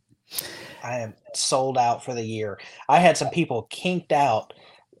 I am sold out for the year. I had some people kinked out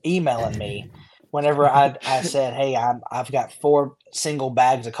emailing me whenever I said, hey, I've got 4 single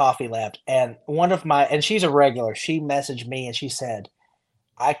bags of coffee left. And and she's a regular, she messaged me and she said,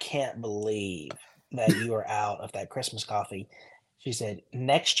 I can't believe that you are out of that Christmas coffee. She said,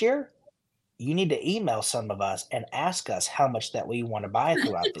 next year, you need to email some of us and ask us how much that we want to buy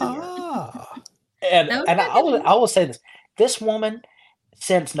throughout the year. And I will say this. This woman,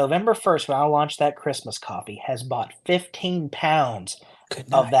 since November 1st, when I launched that Christmas coffee, has bought 15 pounds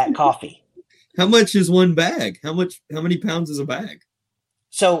of that coffee. How much is one bag? How many pounds is a bag?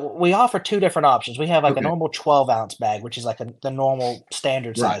 So we offer 2 different options. We have like a normal 12-ounce bag, which is like the normal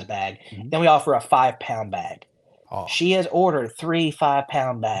standard size bag. Then we offer a 5-pound bag. Oh. She has ordered 3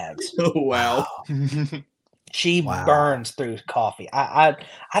 5-pound bags. Oh, wow. She burns through coffee. I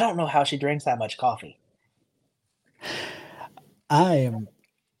don't know how she drinks that much coffee. I am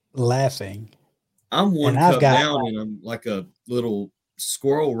laughing. I'm one cup down, and I'm like a little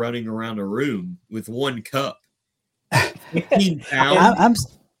squirrel running around a room with 1 cup. 15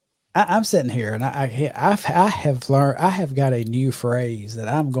 pounds. I'm sitting here, and I have learned. I have got a new phrase that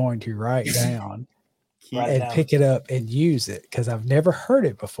I'm going to write down pick it up and use it because I've never heard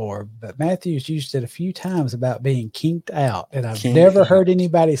it before. But Matthew's used it a few times about being kinked out, and I've never heard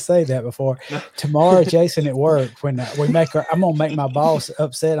anybody say that before. Tomorrow, Jason, at work, when I'm gonna make my boss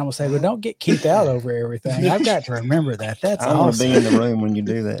upset. I'm gonna say, "Well, don't get kinked out over everything." I've got to remember that. That's awesome. I want to be in the room when you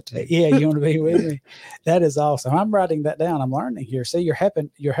do that too. Yeah, you want to be with me. That is awesome. I'm writing that down. I'm learning here. See, you're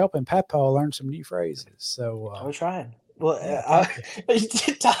helping Papa learn some new phrases. So I'm trying. Well,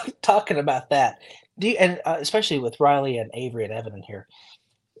 talking about that. Especially with Riley and Avery and Evan in here,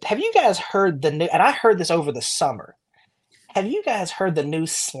 have you guys heard the new? And I heard this over the summer. Have you guys heard the new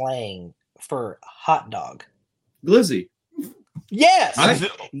slang for hot dog? Glizzy. Yes.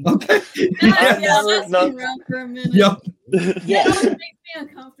 Okay. That's been around for a minute. Yep. Yes. It makes me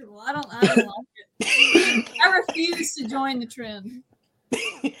uncomfortable. I don't like it. I refuse to join the trend.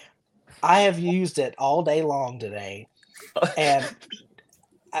 I have used it all day long today, and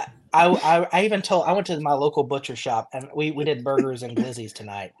I even I went to my local butcher shop and we did burgers and glizzies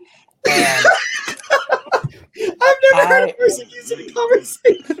tonight, And I've never heard a person use it in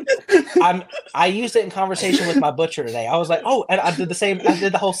conversation. I used it in conversation with my butcher today. I was like, oh, and I did the same. I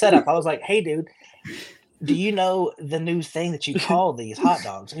did the whole setup. I was like, hey, dude, do you know the new thing that you call these hot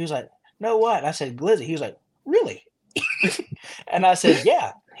dogs? And he was like, no, what? And I said, glizzy. He was like, really? And I said,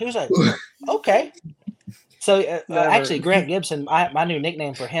 yeah. He was like, okay. So actually, Grant Gibson, my new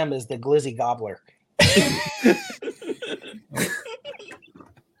nickname for him is the Glizzy Gobbler.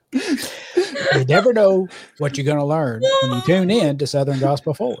 You never know what you're going to learn when you tune in to Southern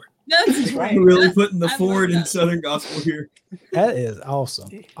Gospel Forward. That's Right. We're really putting the I love forward in that. Southern Gospel here. That is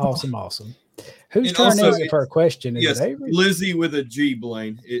awesome. Awesome. Whose And turn also, is it for a question? Is Yes, it Avery? Lizzie with a G,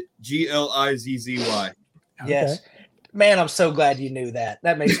 Blaine. It Glizzy. Yes. Man, I'm so glad you knew that.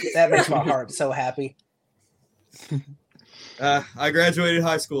 That makes my heart so happy. I graduated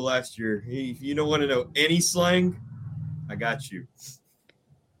high school last year. If you don't want to know any slang, I got you.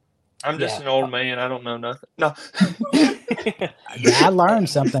 I'm just Yeah. an old man. I don't know nothing. No. I learned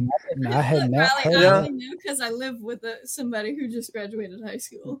something. I had not heard I that. only know because I live with somebody who just graduated high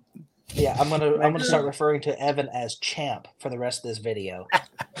school. Yeah, I'm gonna start referring to Evan as Champ for the rest of this video.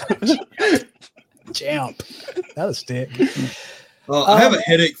 Champ. That was stick. I have a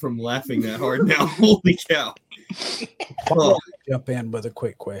headache from laughing that hard now. Holy cow. I'll jump in with a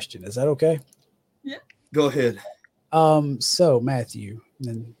quick question. Is that okay? Go ahead. So Matthew,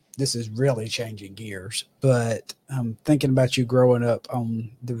 and this is really changing gears, but I'm thinking about you growing up on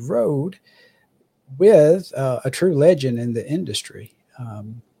the road with a true legend in the industry,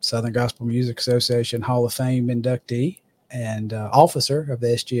 Southern Gospel Music Association Hall of Fame inductee and officer of the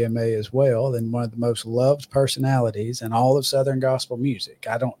SGMA as well, and one of the most loved personalities in all of Southern Gospel music.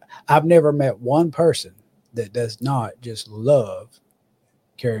 I've never met one person that does not just love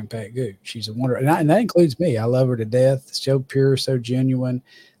Carrie and Pat Gooch. She's a wonder, and that includes me. I love her to death. So pure, so genuine.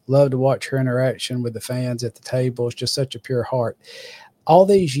 Love to watch her interaction with the fans at the table. It's just such a pure heart. All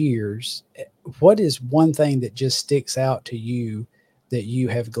these years, what is one thing that just sticks out to you that you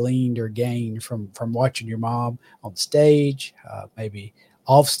have gleaned or gained from watching your mom on stage, maybe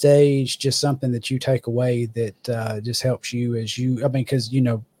off stage, just something that you take away that just helps you because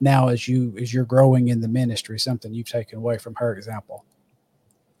now as you're growing in the ministry, something you've taken away from her example.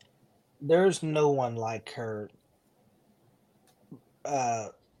 There's no one like her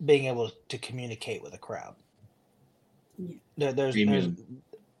being able to communicate with a crowd. Yeah.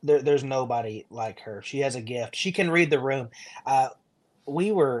 There's nobody like her. She has a gift. She can read the room.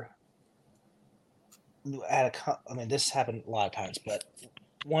 We were at this happened a lot of times, but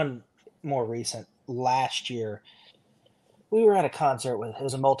one more recent last year, we were at a concert it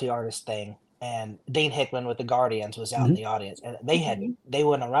was a multi-artist thing, and Dean Hickman with the Guardians was out in the audience, and they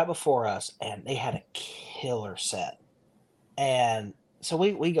went on right before us, and they had a killer set. And so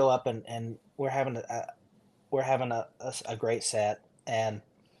we go up and we're having a great set, and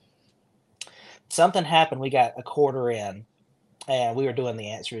something happened. We got a quarter in, and we were doing The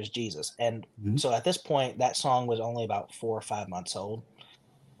Answer Is Jesus. And so at this point, that song was only about 4 or 5 months old.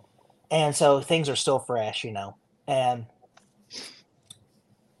 And so things are still fresh, and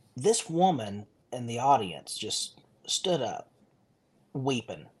this woman in the audience just stood up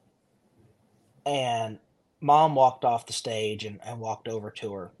weeping, and Mom walked off the stage and walked over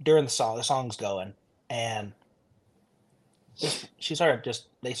to her during the song's going, and she hugged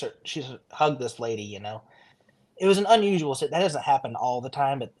this lady. It was an unusual that doesn't happen all the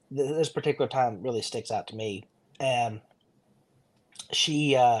time, but this particular time really sticks out to me. And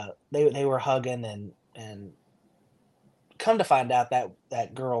she they were hugging, and come to find out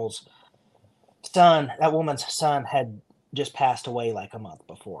that girl's son, that woman's son, had just passed away like a month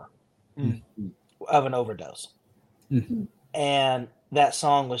before of an overdose. And that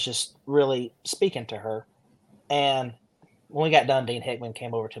song was just really speaking to her. And when we got done, Dean Hickman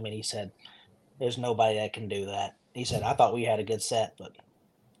came over to me and he said, "There's nobody that can do that." He said, "I thought we had a good set, but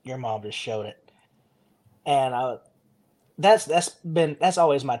your mom just showed it." And that's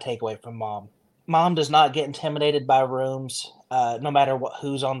always my takeaway from Mom. Mom does not get intimidated by rooms, no matter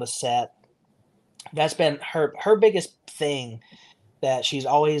who's on the set. That's been her biggest thing, that she's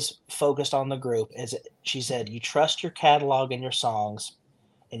always focused on the group. Is she said, you trust your catalog and your songs,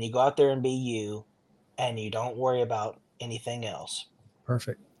 and you go out there and be you, and you don't worry about anything else.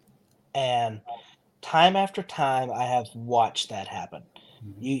 Perfect. And time after time, I have watched that happen.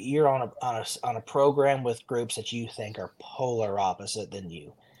 You're on a program with groups that you think are polar opposite than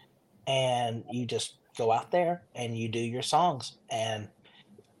you, and you just go out there and you do your songs. And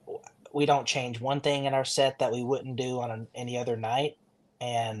we don't change one thing in our set that we wouldn't do on any other night.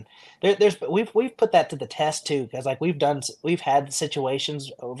 And we've put that to the test too, because like we've had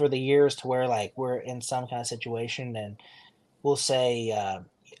situations over the years to where like we're in some kind of situation and we'll say,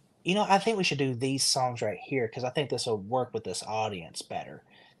 I think we should do these songs right here because I think this will work with this audience better.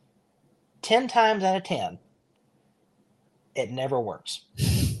 10 times out of 10, it never works.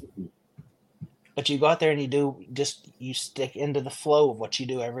 But you go out there and you stick into the flow of what you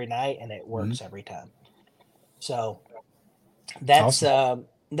do every night, and it works every time. So that's awesome.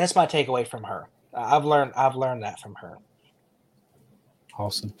 That's my takeaway from her. I've learned that from her.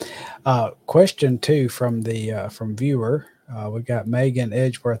 Awesome. Question 2 from the from viewer. We got Megan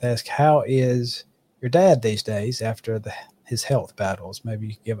Edgeworth ask, how is your dad these days after his health battles? Maybe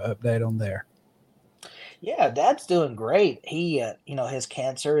you can give an update on there. Yeah, Dad's doing great. He, his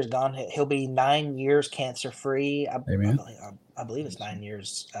cancer is gone. He'll be 9 years cancer free. I believe it's 9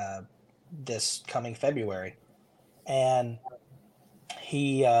 years this coming February, and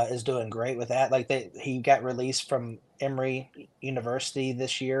he is doing great with that. Like he got released from Emory University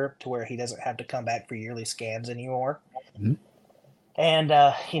this year to where he doesn't have to come back for yearly scans anymore. Mm-hmm. And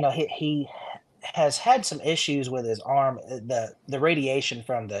he has had some issues with his arm. The radiation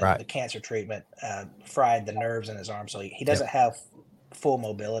from the cancer treatment fried the nerves in his arm, so he doesn't have full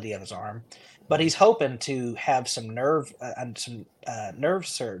mobility of his arm. But he's hoping to have some nerve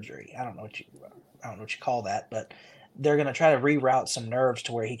surgery. I don't know what you call that, but they're going to try to reroute some nerves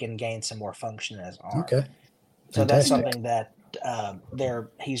to where he can gain some more function in his arm. Okay. So that's something that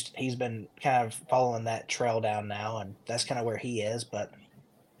he's been kind of following that trail down now, and that's kind of where he is. But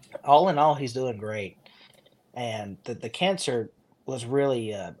all in all, he's doing great. And the cancer was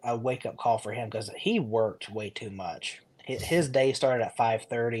really a wake up call for him because he worked way too much. His day started at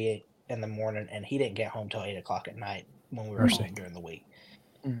 5:30 in the morning, and he didn't get home till 8 o'clock at night when we were home during the week.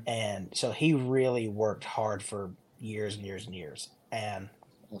 Mm. And so he really worked hard for years and years and years. And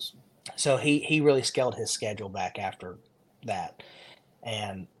so he really scaled his schedule back after that.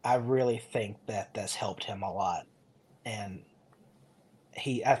 And I really think that that's helped him a lot. And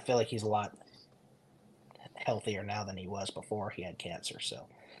I feel like he's a lot healthier now than he was before he had cancer. So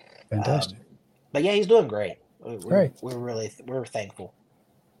fantastic. But yeah, he's doing great. We're thankful.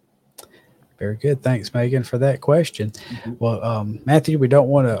 Very good. Thanks, Megan, for that question. Mm-hmm. Well, Matthew, we don't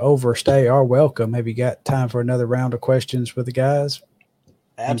want to overstay our welcome. Have you got time for another round of questions with the guys?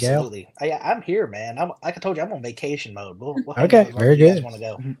 Absolutely. I'm here, man. Like I told you, I'm on vacation mode. Okay, very good. Want to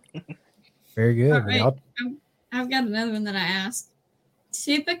go. Very good. All right. I've got another one that I asked.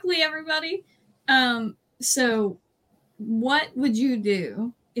 Typically, everybody. So what would you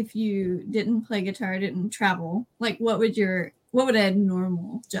do if you didn't play guitar, didn't travel? Like, what would a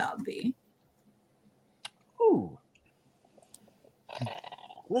normal job be? Ooh.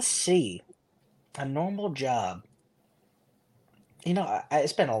 Let's see. A normal job.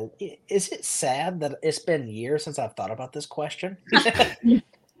 Is it sad that it's been years since I've thought about this question?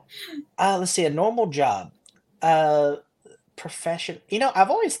 Let's see. A normal job. Profession.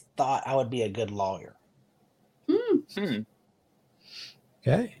 I've always thought I would be a good lawyer.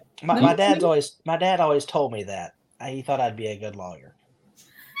 Okay. My dad always told me that. He thought I'd be a good lawyer.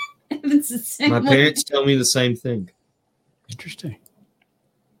 My parents tell me the same thing. Interesting.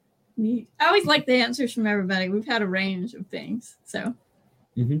 I always like the answers from everybody. We've had a range of things, so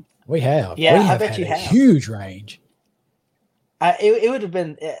we have. Yeah, I bet you have. Huge range. It would have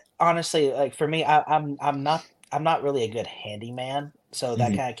been honestly like for me. I'm not really a good handyman, so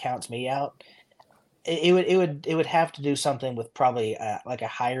that kind of counts me out. It would have to do something with probably like a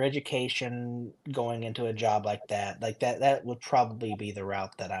higher education, going into a job like that. Like that would probably be the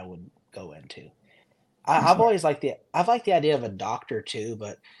route that I would go into. I've always liked the idea of a doctor too,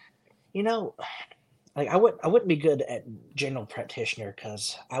 but like I wouldn't be good at general practitioner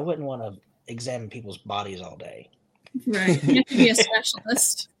because I wouldn't want to examine people's bodies all day. Right, you have to be a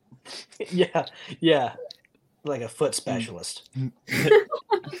specialist. Yeah, like a foot specialist.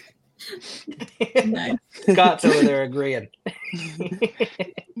 Nice. Scott's over there agreeing.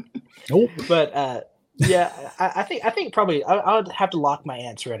 Nope. But yeah, I think probably I would have to lock my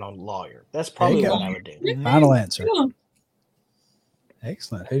answer in on lawyer. That's probably what I would do. Final answer. Cool.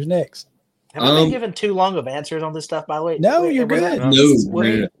 Excellent. Who's next? Have I been given too long of answers on this stuff, by the way? No, you're good. No,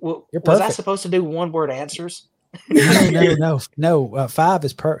 you're perfect. Was I supposed to do one-word answers? No. 5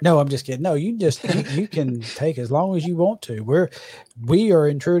 is per. No, I'm just kidding. No, you can take as long as you want to. We are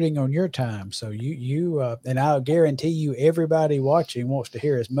intruding on your time, so you and I'll guarantee you, everybody watching wants to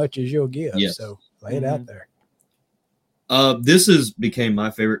hear as much as you'll give. Yes. So lay it out there. This has became my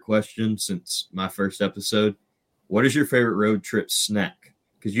favorite question since my first episode. What is your favorite road trip snack?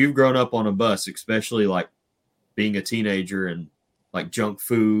 Because you've grown up on a bus, especially like being a teenager and like junk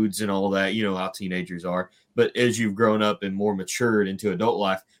foods and all that. You know how teenagers are. But as you've grown up and more matured into adult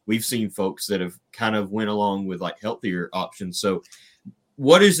life, we've seen folks that have kind of went along with like healthier options. So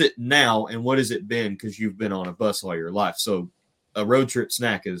what is it now and what has it been? Because you've been on a bus all your life. So a road trip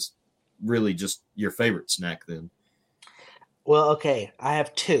snack is really just your favorite snack then. Well, okay, I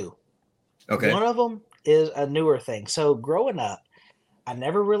have two. Okay. One of them is a newer thing. So growing up, I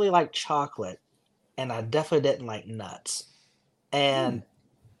never really liked chocolate, and I definitely didn't like nuts. And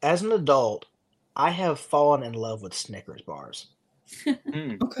as an adult, I have fallen in love with Snickers bars.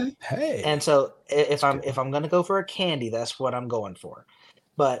 Okay. Hey. And so if I'm going to go for a candy, that's what I'm going for.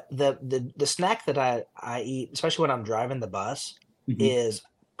 But the snack that I eat, especially when I'm driving the bus, is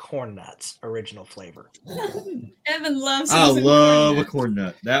corn nuts, original flavor. Evan loves. I some love corn a corn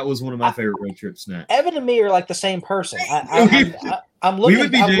nut. That was one of my favorite road trip snacks. Evan and me are like the same person. I'm looking. We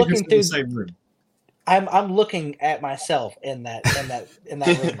would be I'm dangerous looking in through. the same room. I'm looking at myself in that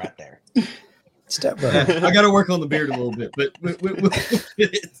room right there. Step brother. I got to work on the beard a little bit, but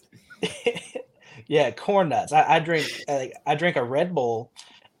Yeah, corn nuts. I drink a Red Bull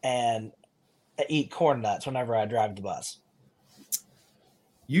and eat corn nuts whenever I drive the bus.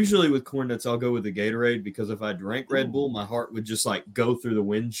 usually with corn nuts, I'll go with the Gatorade because if I drank Red Bull, my heart would just like go through the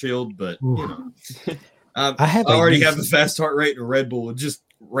windshield. But you know, I already have a fast heart rate, and a Red Bull would just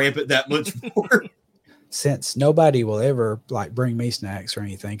ramp it that much more. Since nobody will ever like bring me snacks or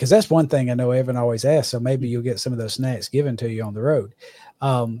anything, because that's one thing I know Evan always asks. So maybe you'll get some of those snacks given to you on the road.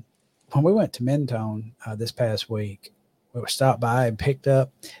 When we went to Mentone this past week, we stopped by and picked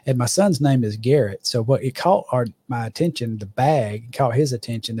up, and my son's name is Garrett. So what it caught my attention, the bag caught his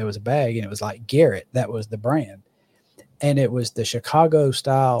attention. There was a bag and it was like Garrett. That was the brand. And it was the Chicago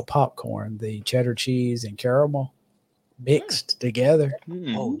style popcorn, the cheddar cheese and caramel mixed together.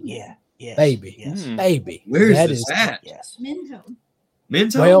 Oh yeah. Yes. Baby. Yes. Baby. Where's That this is- at? Yes. Mentone.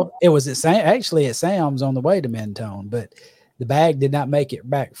 Mentone? Well, it was actually at Sam's on the way to Mentone, but the bag did not make it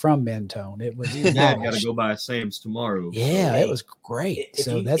back from Mentone. It was Dad got to go by Sam's tomorrow. yeah, it was great.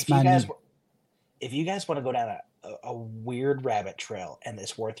 So that's my new. If you guys want to go down a weird rabbit trail and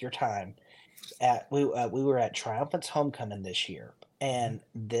it's worth your time, we were at Triumphant's Homecoming this year, and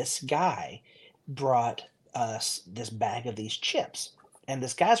this guy brought us this bag of these chips. And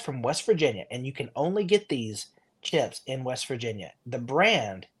this guy's from West Virginia, and you can only get these chips in West Virginia. The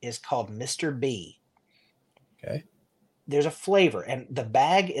brand is called Mr. B. Okay. There's a flavor, and the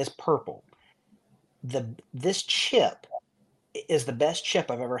bag is purple. This chip is the best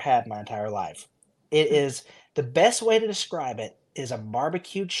chip I've ever had in my entire life. It is the best way to describe it is a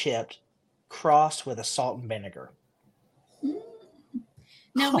barbecue chip crossed with a salt and vinegar.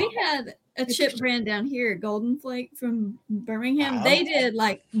 Now we had a chip brand down here, Golden Flake from Birmingham. They did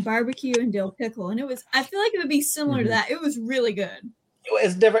like barbecue and dill pickle, and I feel like it would be similar to that. It was really good.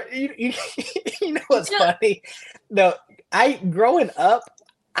 It's different. You know what's funny? No, growing up,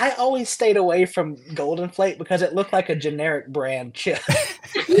 I always stayed away from Golden Flake because it looked like a generic brand chip.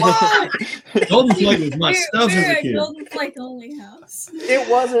 Golden Flake was my stuff as a kid. Golden Flake only house. It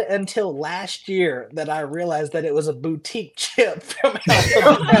wasn't until last year that I realized that it was a boutique chip from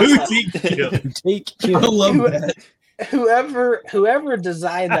Alabama. Boutique chip. Boutique I chip. love that. Whoever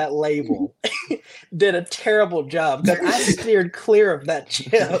designed that label did a terrible job because I steered clear of that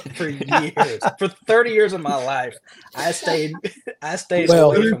chip for years. For 30 years of my life, I stayed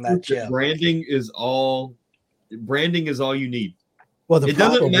away from that chip. Branding is all you need. Well, the It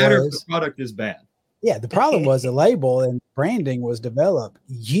doesn't problem matter if was, the product is bad. yeah, the problem was the label and branding was developed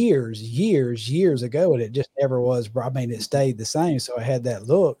years ago, and it just never was. I mean, it stayed the same, so it had that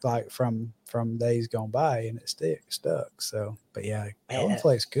look like from days gone by, and it stuck. So, but yeah, Golden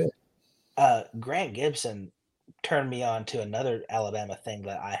Flake's good. Grant Gibson turned me on to another Alabama thing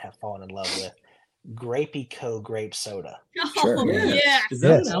that I have fallen in love with: Grapey Co. grape soda. Sure. Oh, Yeah. yes. Is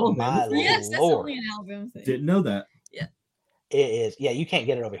that Yes. an Alabama? My Yes, that's Lord. only an Alabama thing. Didn't know that. It is. Yeah, you can't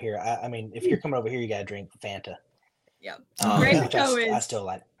get it over here. I mean, if you're coming over here, you gotta drink Fanta. Yeah. Grapey Which Co. I is still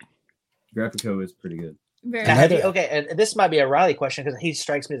like. Graphico is pretty good. very Now, good. okay, and this might be a Riley question because he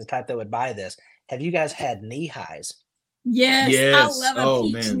strikes me as the type that would buy this. Have you guys had knee highs? Yes, I Yes. love a Oh,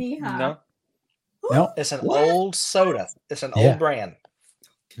 peach man. knee high. No. No, It's an What? old soda. It's an Yeah. old brand.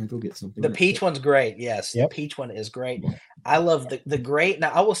 Can I go get something? The peach one's great. Yes, Yep. the peach one is great. I love the grape. Now,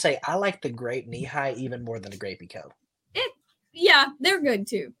 I will say I like the grape knee high even more than the Grapey Co. Yeah, they're good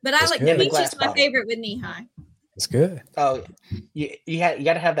too. But I That's like good. peach Glass is my bottle. favorite with knee high. it's good. Oh, you got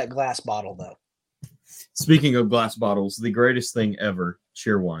to have that glass bottle though. Speaking of glass bottles, the greatest thing ever,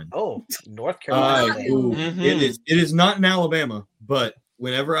 Cheerwine. Oh, North Carolina. thing. Mhm. It is not in Alabama, but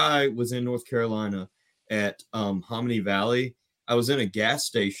whenever I was in North Carolina at Hominy Valley, I was in a gas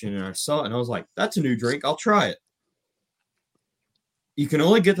station and I saw it and I was like, that's a new drink. I'll try it. You can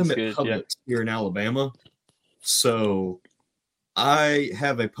only get them That's at good, yeah. Publix here in Alabama. So I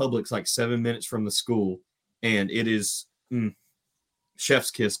have a Publix like 7 minutes from the school, and it is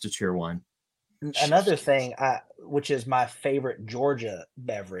chef's kiss to Cheerwine. Another thing, which is my favorite Georgia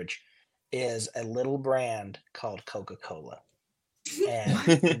beverage, is a little brand called Coca-Cola. And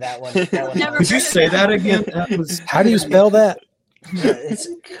that one Never Could you heard of say that. that again? That was How do you spell that? it's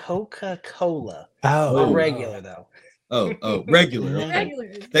Coca-Cola. Oh, Not regular though. oh, regular. Okay. Regular.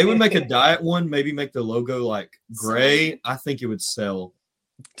 They would make a diet one, maybe make the logo like gray. I think it would sell.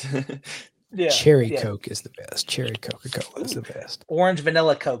 Yeah, Cherry yeah. Coke is the best. Cherry Coca-Cola is the best. Orange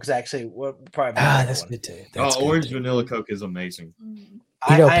vanilla Coke is actually probably my Ah, favorite that's one. good too. That's good Orange too. vanilla Coke is amazing.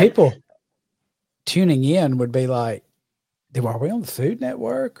 You know, I- people tuning in would be like, "Are we on the Food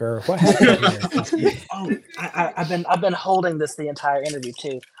Network or what happened here?" Oh, I've been holding this the entire interview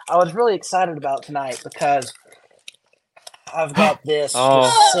too. I was really excited about tonight because I've got this Oh.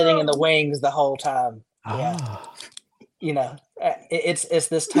 just sitting in the wings the whole time. Yeah, Ah, you know, it's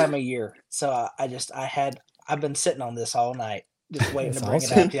this time of year, so I've been sitting on this all night, just waiting That's to bring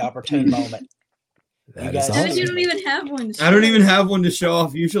awesome. it out at the opportune moment. that guys- is How did you awesome. don't even have one? I don't even have one to show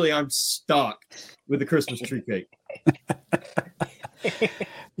off. Usually I'm stocked with the Christmas tree cake.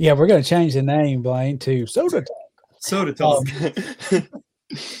 Yeah, we're going to change the name, Blaine, to Soda Talk. Soda talk.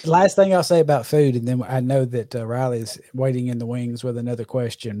 Last thing I'll say about food, and then I know that Riley's waiting in the wings with another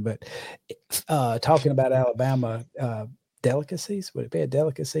question, but talking about Alabama delicacies, would it be a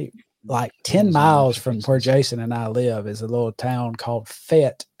delicacy? Like 10 miles from where Jason and I live is a little town called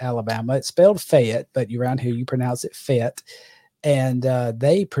Fayette, Alabama. It's spelled Fayette, but around here you pronounce it Fayette. And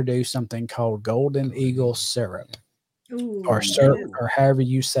they produce something called Golden Eagle syrup or syrup or however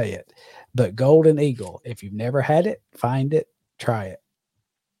you say it. But Golden Eagle, if you've never had it, find it, try it.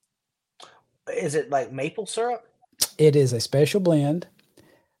 Is it like maple syrup? It is a special blend.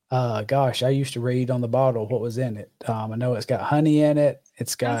 Gosh, I used to read on the bottle what was in it. I know it's got honey in it.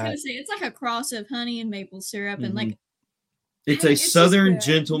 It's I was got gonna say it's like a cross of honey and maple syrup, and like It's a It's just Southern good.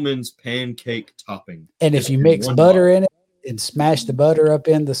 gentleman's pancake topping. and if Just you in mix one butter bottle. in it and smash the butter up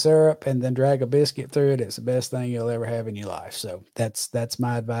in the syrup and then drag a biscuit through it, it's the best thing you'll ever have in your life. So that's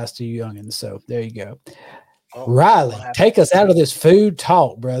my advice to you youngins. So there you go. Oh, Riley, we'll have take us out of this food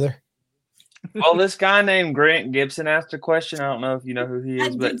talk, brother. Well, this guy named Grant Gibson asked a question. I don't know if you know who he I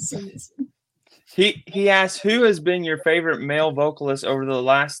is, but did see this. he asked, who has been your favorite male vocalist over the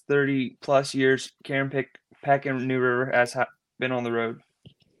last 30 plus years? Karen Peck and New River has been on the road.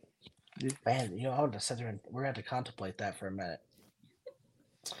 Man, I want to sit there and we're going to have to contemplate that for a minute.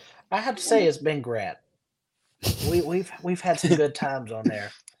 I have to say it's been Grant. We've had some good times on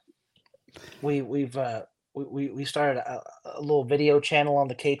there. We started a little video channel on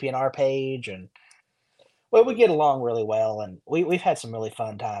the KPNR page, and well, we get along really well, and we've had some really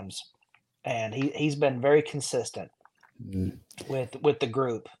fun times. And he's been very consistent with the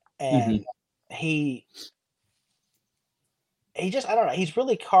group, and he just, I don't know, he's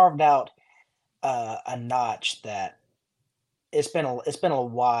really carved out a notch that it's been a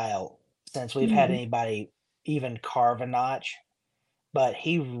while since we've had anybody even carve a notch, but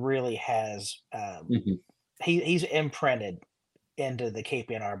he really has he's imprinted into the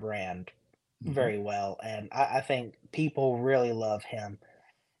KPNR brand very well, and I think people really love him,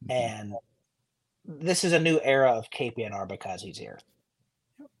 and this is a new era of KPNR because he's here.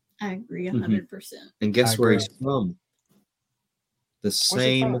 I agree 100%. And guess I where agree. he's from? The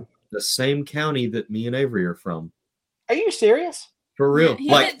he from? same county that me and Avery are from. Are you serious? For real. He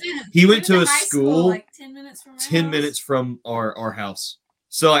Like went to a high school like 10 minutes from my 10 house. minutes from our house.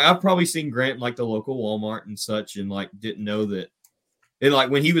 So like I've probably seen Grant in like the local Walmart and such, and like didn't know that. And like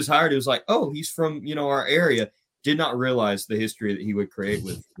when he was hired, it was like, oh, he's from our area. Did not realize the history that he would create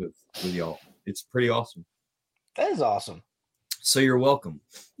with y'all. It's pretty awesome. That is awesome. So you're welcome.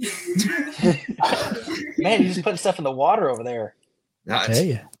 Man, you just putting stuff in the water over there. Now, I tell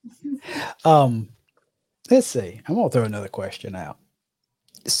you. Let's see. I'm gonna throw another question out.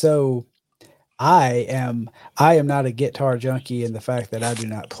 So I am not a guitar junkie in the fact that I do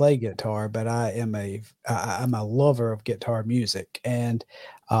not play guitar, but I'm a lover of guitar music. And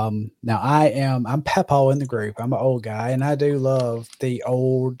now I'm Papaw in the group. I'm an old guy, and I do love the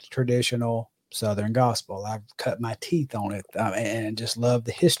old traditional Southern gospel. I've cut my teeth on it and just love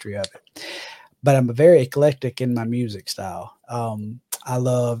the history of it. But I'm very eclectic in my music style. I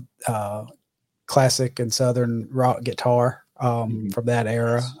love classic and Southern rock guitar from that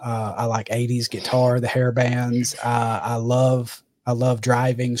era. I like 80s guitar, the hair bands. I love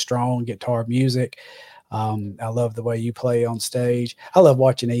driving, strong guitar music. I love the way you play on stage. I love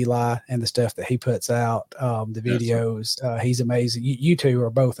watching Eli and the stuff that he puts out, the videos. He's amazing. You two are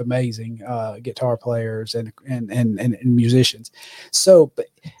both amazing guitar players and musicians. So, but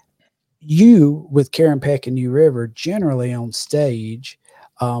you with Karen Peck and New River, generally on stage,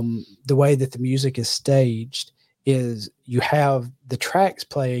 the way that the music is staged is you have the tracks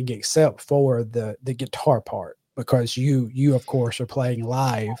playing except for the guitar part, because you of course are playing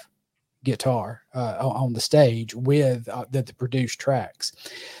live guitar on the stage with the produced tracks.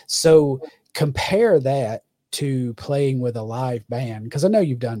 So compare that to playing with a live band, because I know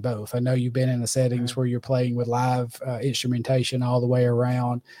you've done both. I know you've been in the settings where you're playing with live instrumentation all the way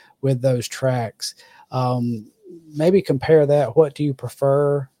around with those tracks. Maybe compare that. What do you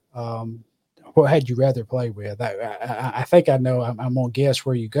prefer? What had you rather play with? I think I know. I'm gonna guess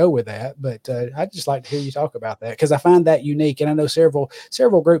where you go with that, but I'd just like to hear you talk about that, because I find that unique, and I know several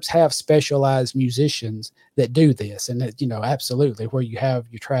groups have specialized musicians that do this, and that, absolutely, where you have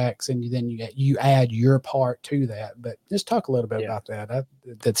your tracks and then you add your part to that. But just talk a little bit about that,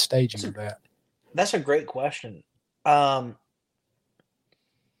 the staging of that. That's a great question. Well,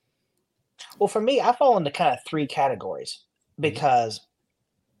 for me, I fall into kind of three categories, because.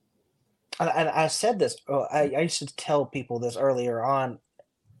 And I said this, I used to tell people this earlier on.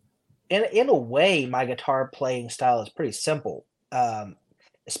 In a way, my guitar playing style is pretty simple,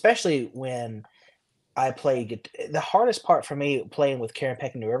 especially when I play. The hardest part for me playing with Karen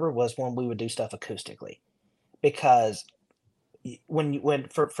Peck and New River was when we would do stuff acoustically, because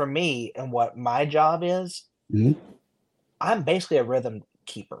for me and what my job is, I'm basically a rhythm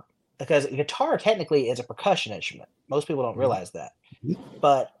keeper, because guitar technically is a percussion instrument. Most people don't realize that,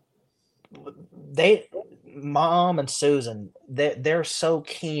 but Mom and Susan, they're so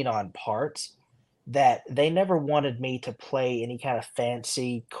keen on parts that they never wanted me to play any kind of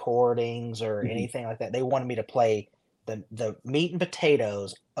fancy chordings or anything like that. They wanted me to play the meat and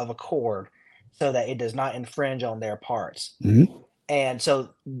potatoes of a chord so that it does not infringe on their parts. And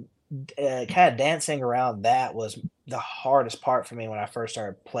so kind of dancing around that was the hardest part for me when I first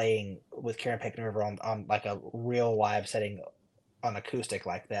started playing with Karen Peck and River on like a real live setting on acoustic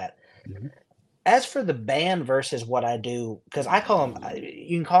like that. As for the band versus what I do, because I call them,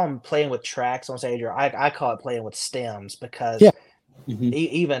 you can call them playing with tracks on stage, or I call it playing with stems, because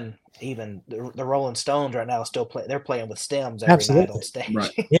even the Rolling Stones right now still they're playing with stems every night on stage.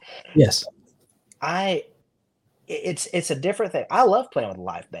 Right. Yes. It's a different thing. I love playing with a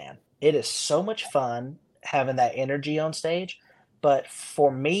live band. It is so much fun having that energy on stage. But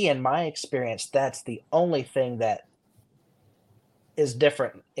for me, in my experience, that's the only thing that is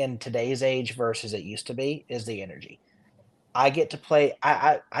different in today's age versus it used to be, is the energy. I get to play.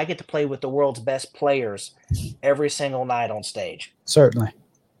 I get to play with the world's best players every single night on stage. Certainly.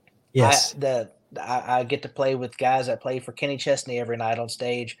 Yes. I get to play with guys that play for Kenny Chesney every night on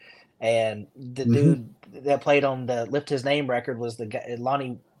stage, and the dude that played on the Lift His Name record was the guy,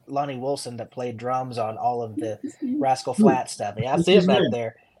 Lonnie Wilson, that played drums on all of the Rascal Flatts stuff. Yeah, I see him back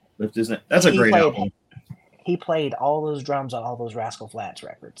there. Lift His Name. That's a great album. He played all those drums on all those Rascal Flatts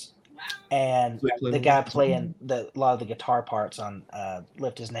records, and the guy playing a lot of the guitar parts on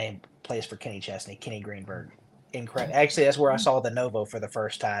Lift His Name plays for Kenny Chesney, Kenny Greenberg. Incredible. Actually, that's where I saw the Novo for the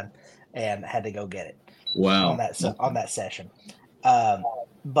first time and had to go get it. Wow. On that session.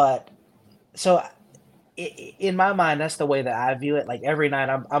 But so in my mind, that's the way that I view it. Like every night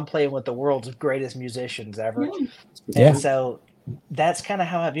I'm playing with the world's greatest musicians ever. Yeah. And so that's kind of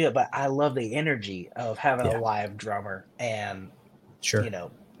how I view it. But I love the energy of having a live drummer and,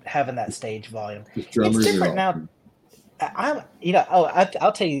 having that stage volume. It's different now.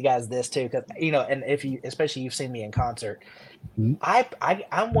 I'll tell you guys this too, because and if you, especially you've seen me in concert,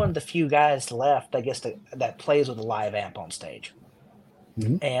 I'm one of the few guys left, I guess, that plays with a live amp on stage,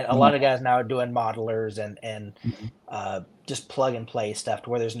 and a lot of guys now are doing modelers and just plug and play stuff to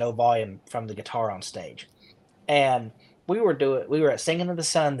where there's no volume from the guitar on stage. And we were at Singing in the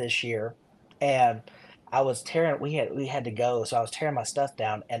Sun this year, and we had to go, so I was tearing my stuff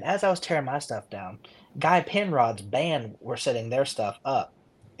down, and as I was tearing my stuff down, Guy Penrod's band were setting their stuff up,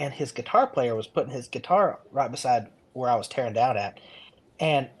 and his guitar player was putting his guitar right beside where I was tearing down at,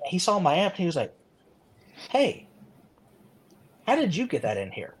 and he saw my amp, and he was like, "Hey, how did you get that in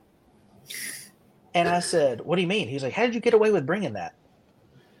here?" And I said, "What do you mean?" He was like, "How did you get away with bringing that?"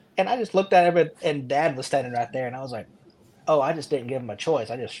 And I just looked at him, and Dad was standing right there, and I was like, "Oh, I just didn't give him a choice.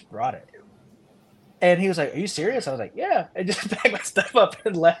 I just brought it." And he was like, "Are you serious?" I was like, "Yeah." And just packed my stuff up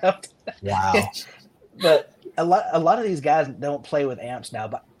and left. Wow. But a lot of these guys don't play with amps now.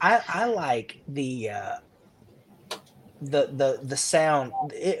 But I like the sound.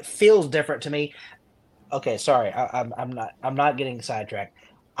 It feels different to me. Okay, sorry, I'm not getting sidetracked.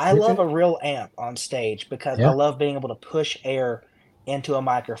 I You're love good. a real amp on stage because I Yeah. love being able to push air into a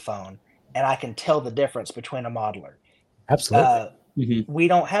microphone, and I can tell the difference between a modeler. Absolutely. We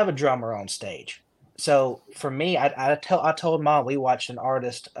don't have a drummer on stage, so for me, I told Mom we watched an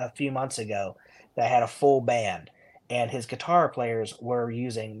artist a few months ago that had a full band, and his guitar players were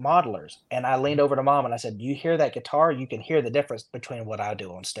using modelers, and I leaned over to Mom and I said, "You hear that guitar? You can hear the difference between what I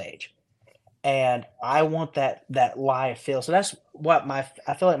do on stage." And I want that live feel. So that's what I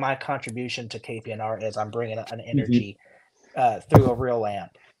feel like my contribution to KPNR is. I'm bringing an energy through a real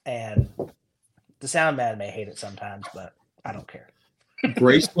amp, and the sound man may hate it sometimes, but I don't care.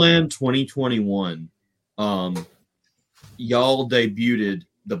 Graceland 2021. Y'all debuted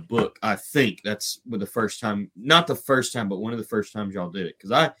the book. I think that's the first time, not the first time, but one of the first times y'all did it.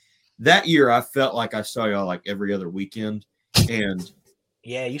 Because that year I felt like I saw y'all like every other weekend, and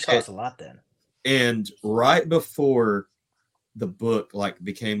yeah, you saw us a lot then. And right before the book like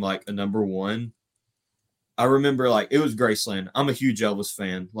became like a number one, I remember like it was Graceland. I'm a huge Elvis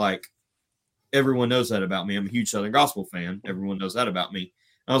fan. Like everyone knows that about me. I'm a huge Southern Gospel fan. Everyone knows that about me.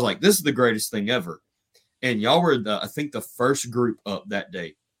 I was like, this is the greatest thing ever. And y'all were I think the first group up that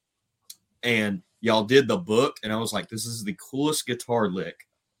day. And y'all did the book. And I was like, this is the coolest guitar lick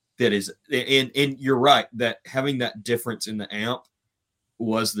that is. And you're right that having that difference in the amp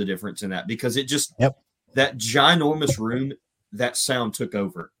was the difference in that, because it just, that ginormous room, that sound took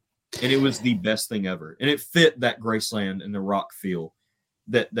over. And it was the best thing ever. And it fit that Graceland and the rock feel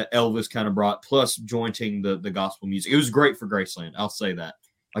that Elvis kind of brought, plus jointing the gospel music. It was great for Graceland. I'll say that.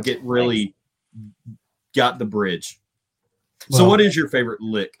 Like it really got the bridge. Well, so what is your favorite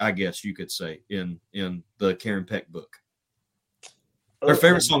lick, I guess you could say, in the Karen Peck book? Or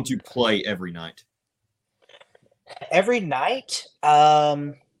favorite song to play every night? Every night?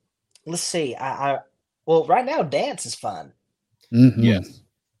 Let's see. Well, right now, dance is fun. Mm-hmm. Yes.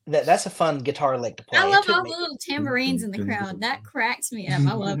 That's a fun guitar lick to play. I love all the little tambourines in the crowd. That cracks me up.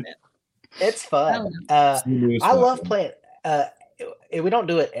 I love it. It's fun. I love playing. We don't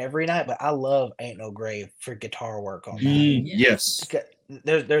do it every night, but I love "Ain't No Grave" for guitar work on that. Yes.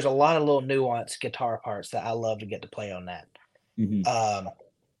 There's a lot of little nuanced guitar parts that I love to get to play on that. Mm-hmm.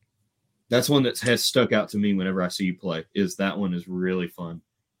 That's one that has stuck out to me whenever I see you play. Is that one is really fun.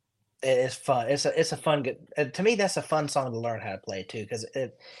 It is fun. It's a fun. To me, that's a fun song to learn how to play too, because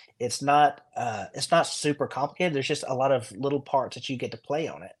it's not super complicated. There's just a lot of little parts that you get to play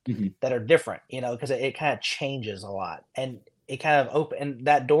on it that are different, because it kind of changes a lot, and it kind of and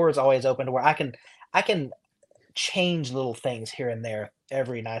that door is always open to where I can change little things here and there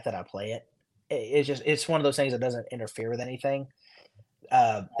every night that I play it. It's one of those things that doesn't interfere with anything.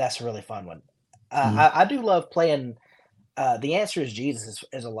 That's a really fun one. I do love playing. The Answer Is Jesus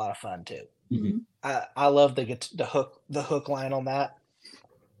is a lot of fun too. Mm-hmm. I love the hook line on that.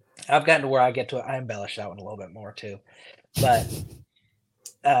 I've gotten to where I embellish that one a little bit more too, but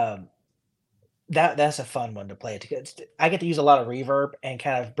that's a fun one to play. I get to use a lot of reverb and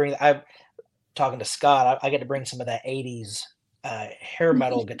kind of bring. I'm talking to Scott. I get to bring some of that '80s hair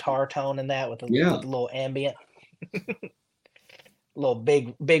metal guitar tone in that with a little ambient, little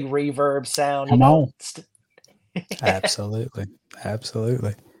big reverb sound. Come on. Absolutely.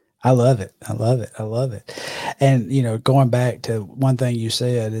 I love it. And going back to one thing you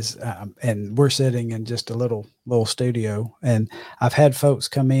said is, and we're sitting in just a little studio, and I've had folks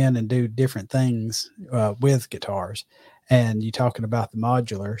come in and do different things with guitars, and you talking about the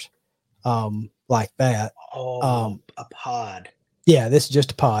modulars, like that. A pod. Yeah, this is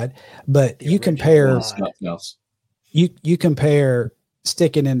just a pod, but you compare you compare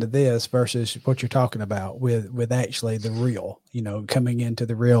sticking into this versus what you're talking about with actually the real, coming into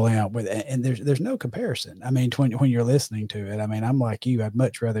the real amp and there's no comparison. I mean, when you're listening to it, I mean, I'm like you, I'd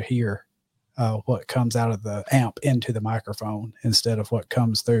much rather hear what comes out of the amp into the microphone instead of what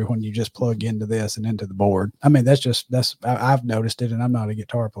comes through when you just plug into this and into the board. I mean, I've noticed it, and I'm not a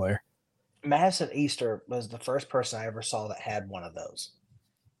guitar player. Madison Easter was the first person I ever saw that had one of those,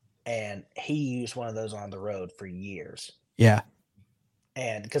 and he used one of those on the road for years. Yeah.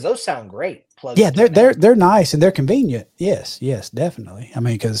 And because those sound great, they're nice and they're convenient. Yes, definitely. I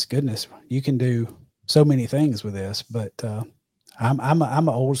mean, because goodness, you can do so many things with this. But I'm an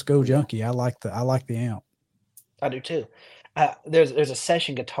old school junkie. I like the amp. I do too. There's a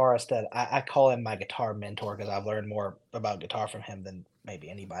session guitarist that I call him my guitar mentor because I've learned more about guitar from him than maybe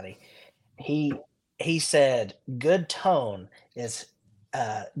anybody. He said good tone is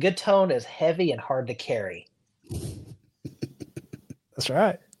heavy and hard to carry. That's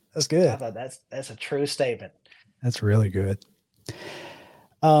right. That's good. I thought that's a true statement. That's really good.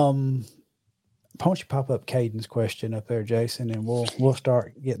 don't you pop up Caden's question up there, Jason, and we'll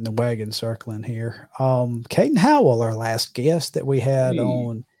start getting the wagon circling here. Caden Howell, our last guest that we had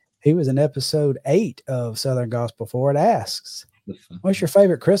on, he was in episode 8 of Southern Gospel Forward, asks, what's your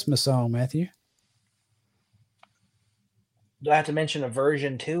favorite Christmas song, Matthew? Do I have to mention a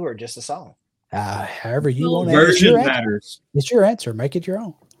version too, or just a song? However you want to. Version matters. It's your answer. Make it your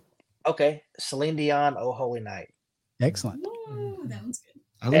own. Okay, Celine Dion, "Oh Holy Night." Excellent. Ooh, that one's good.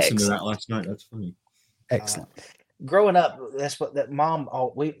 I listened to that last night. That's funny. Excellent. Growing up, that's what that mom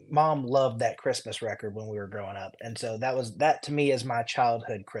loved that Christmas record when we were growing up, and so that to me is my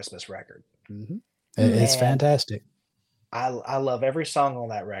childhood Christmas record. Mm-hmm. It's fantastic. I love every song on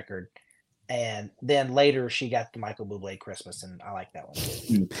that record. And then later she got the Michael Bublé Christmas, and I like that one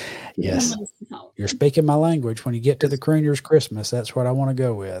too. Yes. You're speaking my language. When you get to the Crooners Christmas, that's what I want to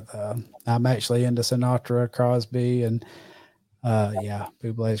go with. I'm actually into Sinatra, Crosby, and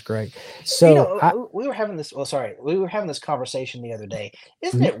Bublé is great. So we were having this. We were having this conversation the other day.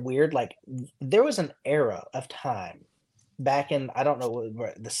 Isn't it weird? Like there was an era of time back in, I don't know,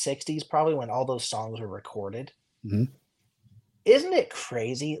 the 60s, probably, when all those songs were recorded. Mm-hmm. Isn't it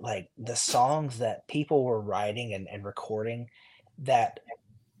crazy, like the songs that people were writing and recording that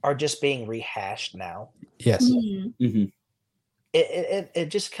are just being rehashed now? Yes. Mm-hmm. It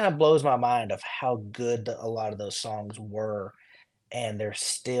just kind of blows my mind of how good a lot of those songs were, and they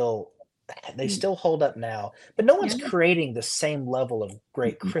still hold up now. But no one's creating the same level of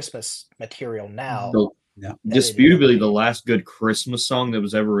great Christmas material now. Disputably, the last good Christmas song that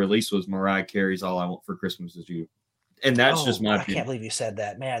was ever released was Mariah Carey's "All I Want for Christmas Is You." And that's just my opinion. I can't believe you said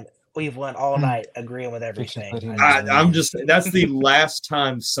that, man. We've went all night agreeing with everything. That's the last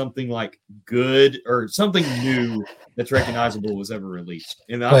time something like good or something new that's recognizable was ever released.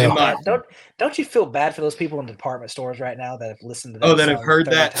 Don't you feel bad for those people in department stores right now that have listened to that? That have heard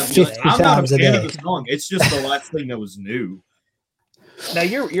that. I'm not a fan of the song. It's just the last thing that was new. No,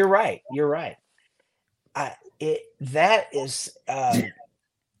 you're right. You're right. That is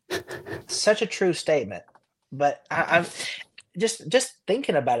such a true statement. But I'm just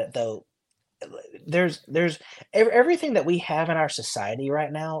thinking about it though. There's everything that we have in our society right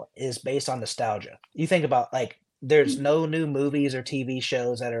now is based on nostalgia. You think about, like, there's no new movies or TV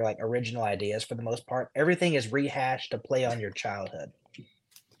shows that are like original ideas for the most part. Everything is rehashed to play on your childhood.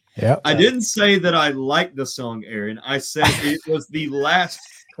 Yeah. I didn't say that I liked the song, Aaron. I said it was the last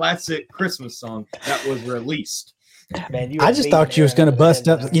classic Christmas song that was released. Man, I just thought you was going to bust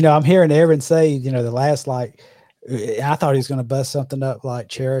up. I'm hearing Aaron say, the last, like, I thought he was going to bust something up like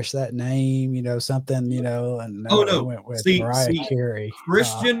 "Cherish That Name," something, and went with Mariah Carey.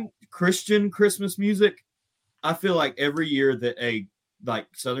 Christian Christmas music. I feel like every year that a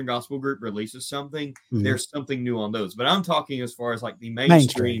Southern Gospel group releases something, there's something new on those. But I'm talking as far as like the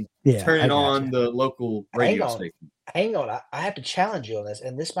mainstream. Turning on the local radio station. Hang on, I have to challenge you on this,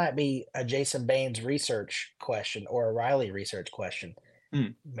 and this might be a Jason Baines research question or a Riley research question.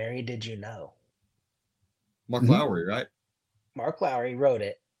 Mary, did you know? Mark Lowry, right? Mark Lowry wrote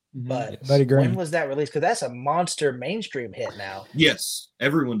it, but Buddy Green. When was that released? Because that's a monster mainstream hit now. Yes,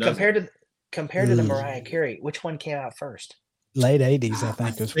 everyone does. Compared to the Mariah Carey, which one came out first? Late 80s, I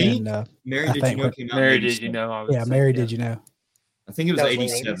think, was when Mary Did You Know came out. Mary Did You Know? Mary Did You Know? I think it was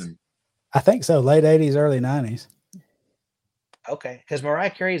 87. I think so. Late 80s, early 90s. Okay, because Mariah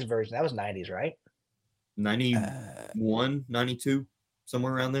Carey's version, that was 90s, right? 91, 92,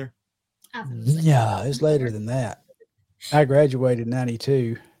 somewhere around there. Yeah, it's later than that. I graduated in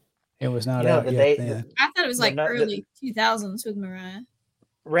 92. It was not out yet then. I thought it was like early 2000s with Mariah.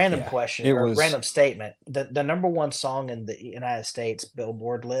 Random question or random statement. The number one song in the United States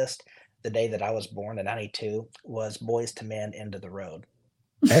Billboard list the day that I was born in 92 was Boyz II Men, End of the Road.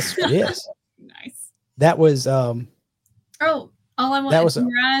 Yes. Nice. That was All I Want is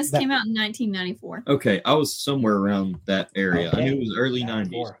Mariah came out in 1994. Okay, I was somewhere around that area. Okay. I knew it was early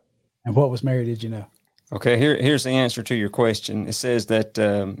 90s. And what was Mary Did You Know? Okay, here's the answer to your question. It says that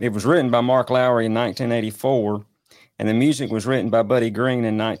it was written by Mark Lowry in 1984, and the music was written by Buddy Green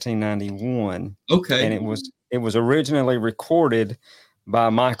in 1991. Okay. And it was originally recorded by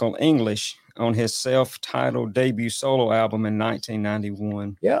Michael English on his self-titled debut solo album in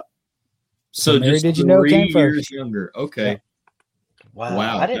 1991. Yep. So Mary just Did You Know 3 came years first. younger. Okay. Yep.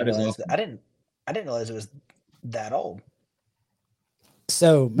 Wow. I didn't realize awesome. I didn't realize it was that old.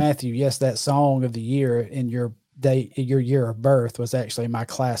 So, Matthew, yes, that song of the year in your year of birth was actually my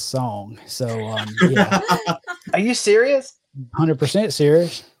class song. So, yeah. Are you serious? 100%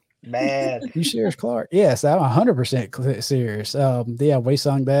 serious. Man. You serious, Clark? Yes, I'm 100% serious. Yeah, we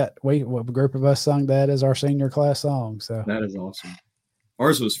sung that. A group of us sung that as our senior class song. So that is awesome.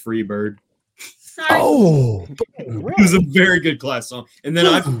 Ours was Free Bird. Sorry. Oh, It was a very good class song. And then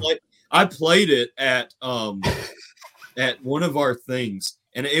I played it at one of our things,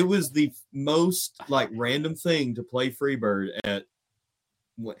 and it was the most like random thing to play Freebird at.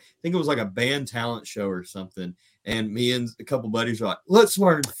 I think it was like a band talent show or something. And me and a couple buddies were like, "Let's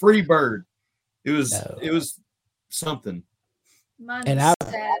learn Freebird." It was something. Mine And was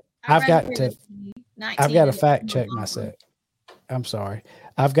I've sad. got read to- through the 19 I've got to and fact it's check no longer. myself. I'm sorry.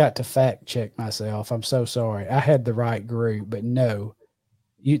 I've got to fact check myself. I'm so sorry. I had the right group, but no.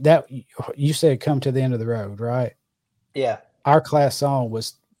 You said "Come to the End of the Road," right? Yeah. Our class song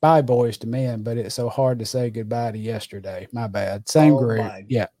was "Bye Boys to Men," but it's so hard to say goodbye to yesterday. My bad. Same Oh group. my-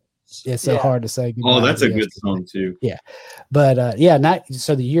 Yeah. It's so Yeah. hard to say goodbye. Oh, that's to a good yesterday. song too. But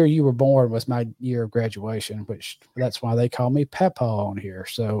so the year you were born was my year of graduation, which that's why they call me Papa on here.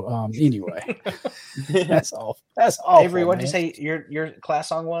 So anyway, that's all. That's all. Avery, what did you say your class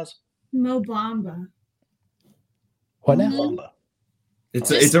song was? Mo Bamba. What now? Mhm. Bomba. It's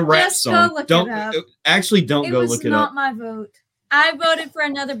Just- a rap just go song. look it Don't up. actually don't It go was look it not up. my vote. I voted for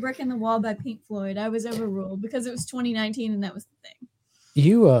Another Brick in the Wall by Pink Floyd. I was overruled because it was 2019 and that was the thing.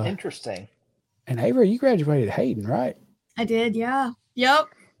 You Interesting. and Avery, you graduated Hayden, right? I did, yeah. Yep.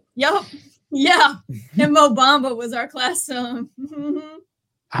 Yeah. And Mo Bamba was our class song.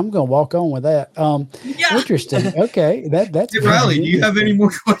 I'm gonna walk on with that. Yeah. Interesting. Okay, that's Hey, Riley, do you have any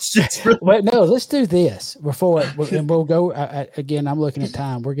more questions? For Wait, no. Let's do this before, and we'll go again. I'm looking at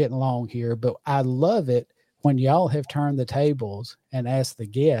time. We're getting long here, but I love it when y'all have turned the tables and asked the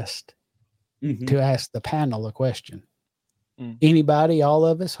guest Mhm. to ask the panel a question. Mm. Anybody, all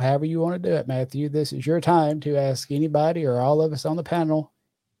of us, however you want to do it, Matthew. This is your time to ask anybody or all of us on the panel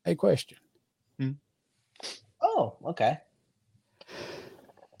a question. Oh, okay.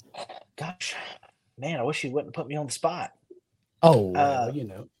 Gosh, man, I wish you wouldn't put me on the spot. Oh, well,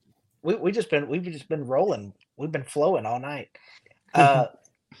 We've just been rolling. We've been flowing all night.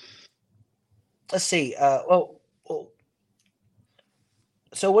 Let's see.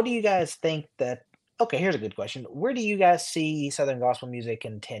 So what do you guys think that? Okay, here's a good question. Where do you guys see Southern gospel music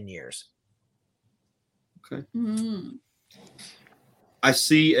in 10 years? Mm. I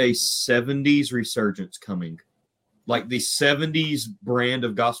see a 70s resurgence coming. Like the 70s brand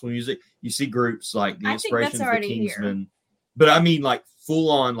of gospel music. You see groups like the I think that's Inspirations, the already here. Kingsmen. But I mean like full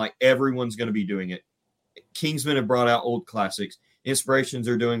on, like everyone's going to be doing it. Kingsmen have brought out old classics. Inspirations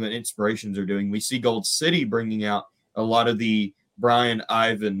are doing what Inspirations are doing. We see Gold City bringing out a lot of the Brian,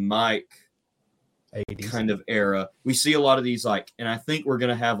 Ivan, Mike 80s. kind of era. We see a lot of these and I think we're going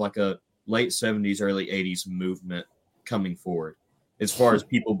to have like a late 70s, early 80s movement coming forward as far as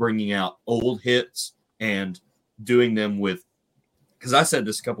people bringing out old hits and doing them with, because I said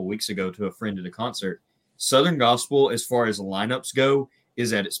this a couple weeks ago to a friend at a concert, Southern gospel, as far as lineups go,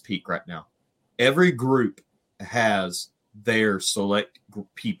 is at its peak right now. Every group has their select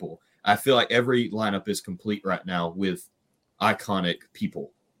people. I feel like every lineup is complete right now with iconic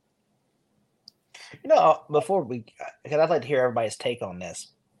people. Before because I'd like to hear everybody's take on this.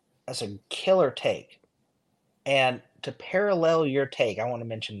 That's a killer take. And to parallel your take, I want to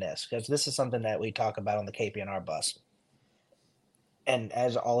mention this because this is something that we talk about on the KPNR bus. And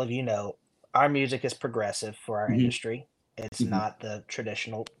as all of you know, our music is progressive for our industry. It's not the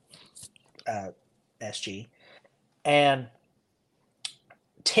traditional SG. And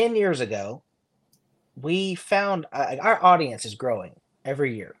 10 years ago, we found our audience is growing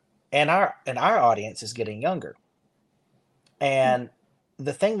every year, and our audience is getting younger. And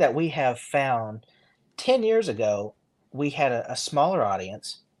the thing that we have found 10 years ago, we had a smaller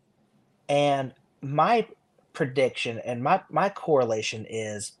audience, and my prediction and my correlation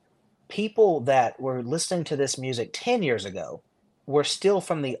is people that were listening to this music 10 years ago were still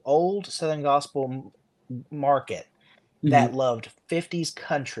from the old Southern gospel market that loved 50s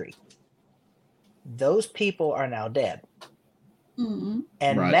country. Those people are now dead. Mm.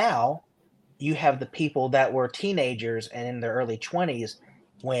 And Right. now you have the people that were teenagers and in their early 20s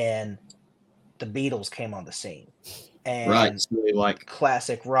when the Beatles came on the scene. And Right. So they like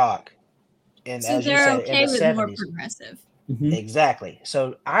classic rock. And So as you they're said, okay in the with 70s. more progressive. Exactly.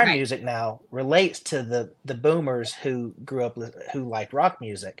 So our Right. music now relates to the boomers who grew up who liked rock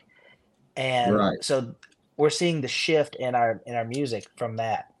music, and Right. so we're seeing the shift in our music from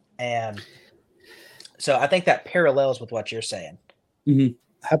that, and so I think that parallels with what you're saying.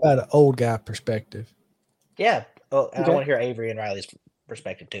 How about an old guy perspective? Yeah. Oh, I Okay. want to hear Avery and Riley's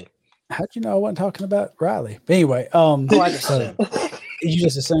perspective too. How'd you know I wasn't talking about Riley? But anyway, Oh, I just so assumed. you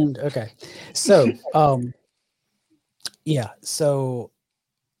just assumed. Okay. So, yeah. So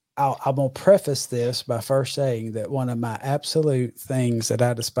I'm going to preface this by first saying that one of my absolute things that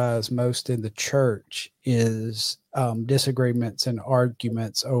I despise most in the church is disagreements and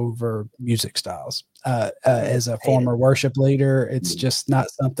arguments over music styles. As a former worship leader, it's just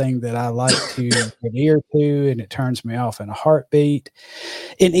not something that I like to adhere to, and it turns me off in a heartbeat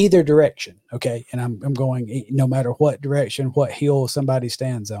in either direction. Okay. And I'm going, no matter what direction, what hill somebody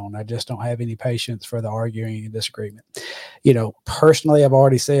stands on, I just don't have any patience for the arguing and disagreement. Personally, I've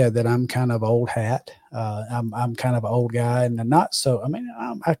already said that I'm kind of old hat. I'm kind of an old guy, and I'm not so. I mean,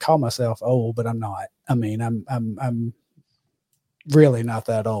 I call myself old, but I'm not. I mean, I'm really not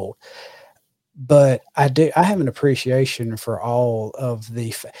that old. But I have an appreciation for all of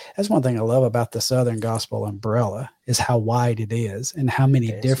that's one thing I love about the Southern Gospel umbrella is how wide it is and how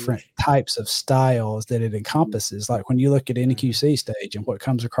many different types of styles that it encompasses. Like when you look at NQC stage and what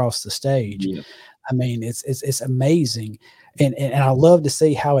comes across the stage, I mean, it's amazing. And I love to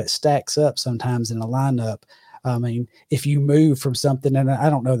see how it stacks up sometimes in a lineup. I mean, if you move from something, and I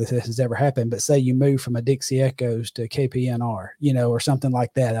don't know that this has ever happened, but say you move from a Dixie Echoes to KPNR, or something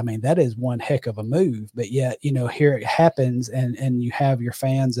like that. I mean, that is one heck of a move, but yet, here it happens and you have your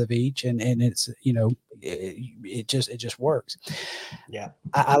fans of each and it's, it just works. Yeah.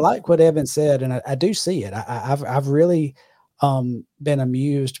 I like what Evan said, and I do see it. I've really been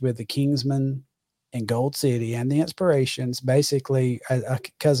amused with the Kingsman and Gold City and the Inspirations. Basically, a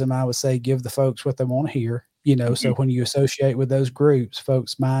cousin of mine would say, give the folks what they want to hear. So when you associate with those groups,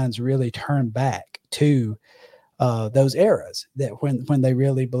 folks' minds really turn back to those eras that when they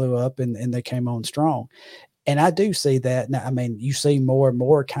really blew up and they came on strong. And I do see that now. I mean, you see more and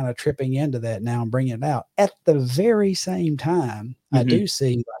more kind of tripping into that now and bringing it out. At the very same time, I do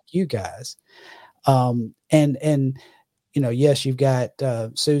see like you guys, and yes, you've got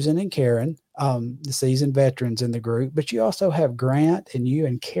Susan and Karen, the seasoned veterans in the group, but you also have Grant and you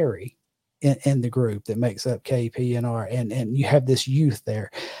and Carrie in the group that makes up KPNR, and you have this youth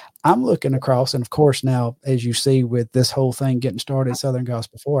there. I'm looking across, and of course now, as you see with this whole thing getting started, Southern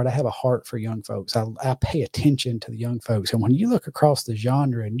Gospel Forward, I have a heart for young folks. I pay attention to the young folks, and when you look across the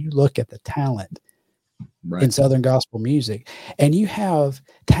genre and you look at the talent in Southern Gospel music, and you have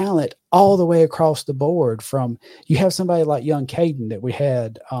talent all the way across the board. From you have somebody like young Caden that we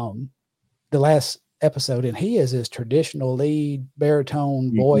had the last episode, and he is as traditional lead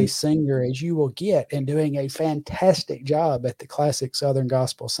baritone voice singer as you will get, and doing a fantastic job at the classic Southern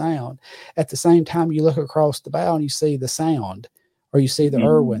Gospel sound. At the same time, you look across the bow and you see the sound, or you see the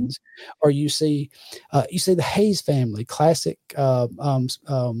Irwins, or you see the Hayes family, classic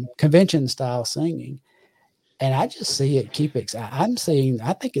convention style singing. And I just see it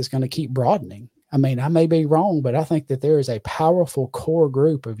I think it's going to keep broadening. I mean, I may be wrong, but I think that there is a powerful core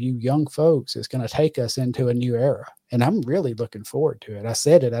group of you young folks that's going to take us into a new era. And I'm really looking forward to it. I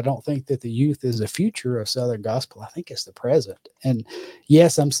said it. I don't think that the youth is the future of Southern Gospel. I think it's the present. And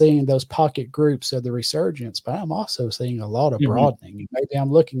yes, I'm seeing those pocket groups of the resurgence, but I'm also seeing a lot of broadening. Maybe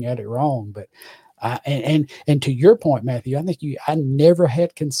I'm looking at it wrong, but and to your point, Matthew, I think I never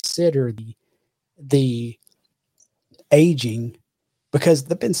had considered the aging, because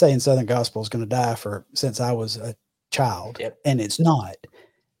they've been saying Southern Gospel is going to die since I was a child, and it's not.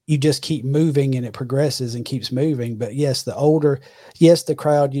 You just keep moving and it progresses and keeps moving. But yes, the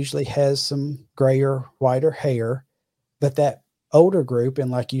crowd usually has some grayer, whiter hair, but that older group, and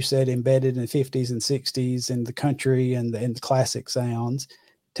like you said, embedded in the 50s and 60s in the country and the classic sounds,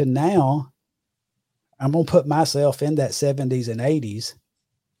 to now, I'm going to put myself in that 70s and 80s.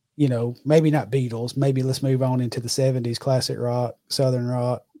 Maybe not Beatles, maybe let's move on into the 70s, classic rock, Southern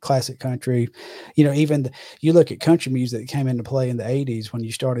rock, classic country. Even you look at country music that came into play in the 80s when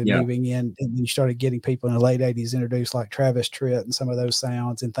you started moving in, and you started getting people in the late 80s introduced, like Travis Tritt and some of those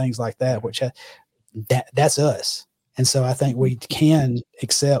sounds and things like that, which that's us. And so I think we can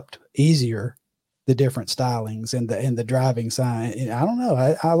accept easier the different stylings and the driving sign. I don't know.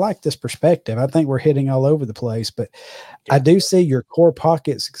 I like this perspective. I think we're hitting all over the place, but I do see your core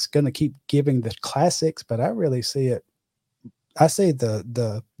pockets is going to keep giving the classics, but I really see it. I see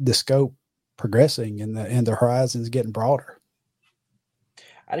the scope progressing and the horizons getting broader.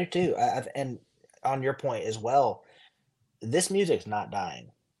 I do too. And on your point as well, this music's not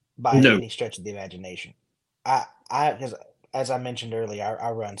dying by any stretch of the imagination. Because as I mentioned earlier,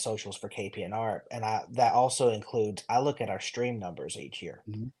 I run socials for KPNR, and that also includes, I look at our stream numbers each year,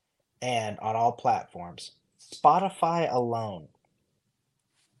 and on all platforms. Spotify alone,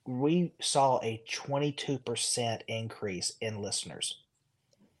 we saw a 22% increase in listeners.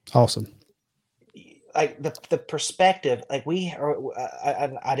 Awesome. Like the perspective, like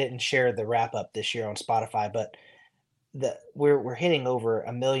I didn't share the wrap up this year on Spotify, but we're hitting over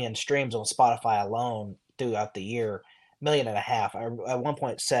 1 million streams on Spotify alone throughout the year, 1.5 million, or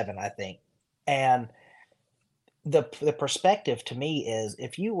 1.7, I think. And the perspective to me is,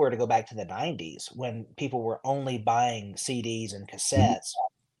 if you were to go back to the 90s when people were only buying CDs and cassettes,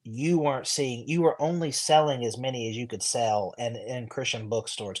 you were only selling as many as you could sell and Christian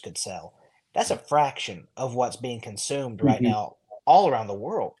bookstores could sell. That's a fraction of what's being consumed right now all around the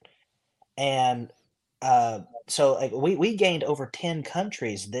world. And so like we gained over 10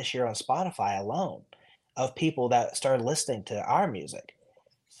 countries this year on Spotify alone of people that started listening to our music.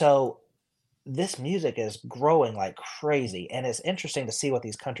 So this music is growing like crazy, and it's interesting to see what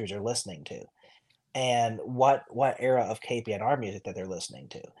these countries are listening to and what era of KPNR music that they're listening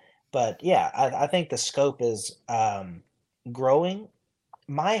to. But yeah, I think the scope is growing.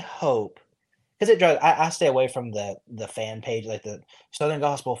 My hope, because I stay away from the fan page, like the Southern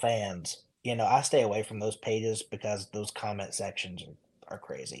Gospel fans. I stay away from those pages because those comment sections are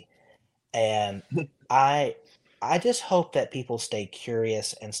crazy. And I just hope that people stay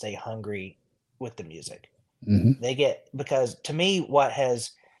curious and stay hungry with the music. Because to me,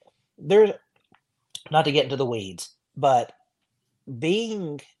 there's, not to get into the weeds, but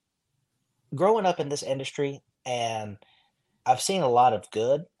growing up in this industry, and I've seen a lot of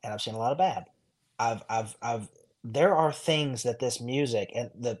good and I've seen a lot of bad. There are things that this music and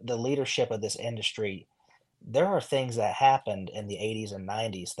the leadership of this industry, there are things that happened in the 80s and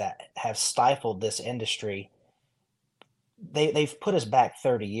 90s that have stifled this industry. They've put us back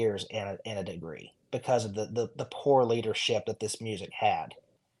 30 years in a degree because of the poor leadership that this music had.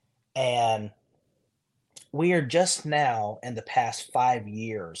 And we are just now in the past 5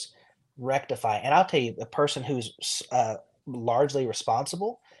 years rectifying. And I'll tell you, the person who's largely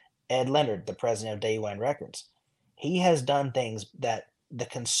responsible, Ed Leonard, the president of Day One Records, he has done things that the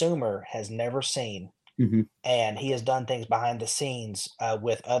consumer has never seen. And he has done things behind the scenes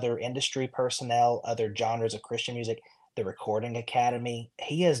with other industry personnel, other genres of Christian music, the Recording Academy.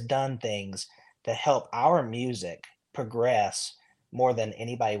 He has done things to help our music progress more than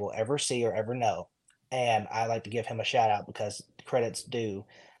anybody will ever see or ever know. And I like to give him a shout out because credit's due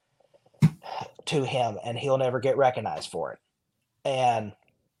to him, and he'll never get recognized for it. And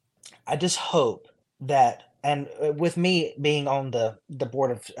I just hope that, and with me being on the board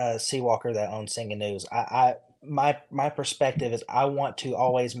of Seawalker that owns Singing News, my perspective is I want to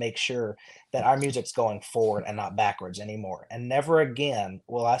always make sure that our music's going forward and not backwards anymore. And never again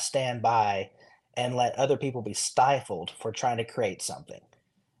will I stand by and let other people be stifled for trying to create something.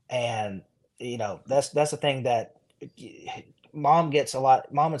 And that's the thing that Mom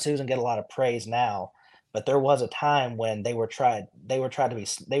and Susan get a lot of praise now, but there was a time when they were tried to be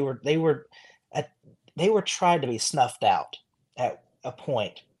snuffed out at a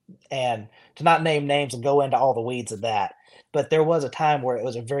point. And to not name names and go into all the weeds of that, but there was a time where it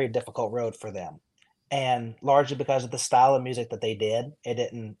was a very difficult road for them, and largely because of the style of music that they did. It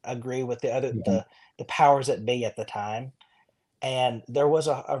didn't agree with the powers that be at the time. And there was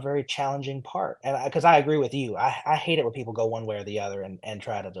a very challenging part. And because I agree with you, I hate it when people go one way or the other and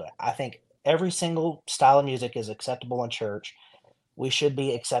try to do it. I think every single style of music is acceptable in church. We should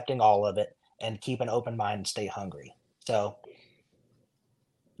be accepting all of it and keep an open mind and stay hungry. So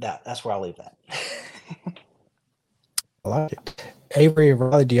that's where I'll leave that. I like it. Avery or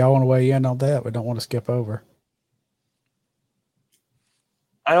Riley, do y'all want to weigh in on that? We don't want to skip over.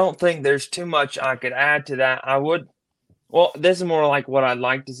 I don't think there's too much I could add to that. Well, this is more like what I'd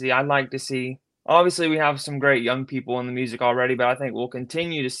like to see. I'd like to see, obviously we have some great young people in the music already, but I think we'll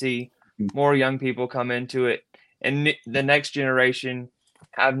continue to see more young people come into it, and the next generation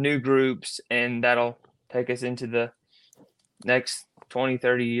have new groups, and that'll take us into the next 20,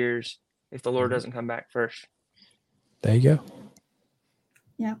 30 years if the Lord doesn't come back first. There you go.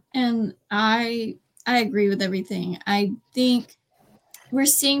 Yeah. And I agree with everything. I think we're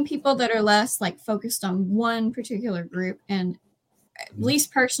seeing people that are less like focused on one particular group. And at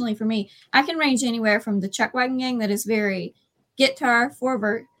least personally for me, I can range anywhere from the Chuck Wagon Gang that is very guitar,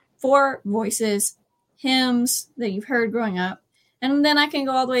 four voices, hymns that you've heard growing up. And then I can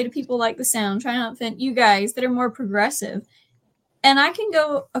go all the way to people like The Sound, Triumphant, you guys that are more progressive. And I can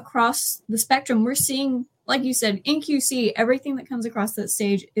go across the spectrum. We're seeing, like you said, in QC, everything that comes across that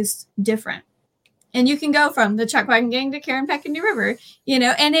stage is different. And you can go from the Chuck Wagon Gang to Karen Peck and New River,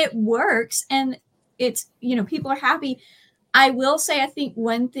 and it works. And it's, people are happy. I will say, I think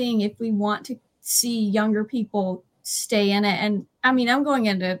one thing, if we want to see younger people stay in it, and I mean, I'm going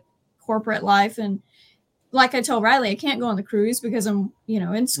into corporate life, and like I told Riley, I can't go on the cruise because I'm,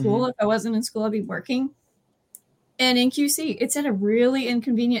 in school. If I wasn't in school, I'd be working. And in QC, it's at a really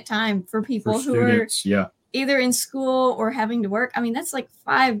inconvenient time for people who are either in school or having to work. I mean, that's like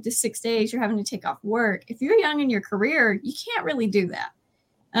 5 to 6 days you're having to take off work. If you're young in your career, you can't really do that.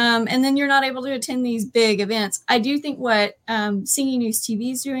 And then you're not able to attend these big events. I do think what Singing News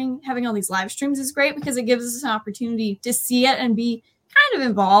TV is doing, having all these live streams, is great because it gives us an opportunity to see it and be kind of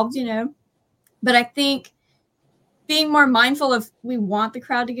involved, you know. But I think being more mindful of, we want the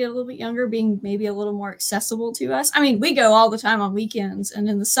crowd to get a little bit younger, being maybe a little more accessible to us. I mean, we go all the time on weekends, and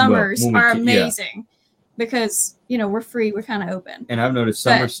in the summers are amazing because, you know, we're free, we're kind of open. And I've noticed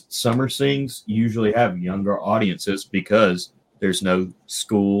summer sings usually have younger audiences because there's no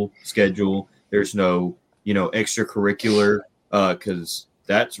school schedule. There's no, you know, extracurricular, because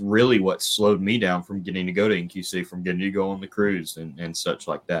that's really what slowed me down from getting to go to NQC, from getting to go on the cruise and such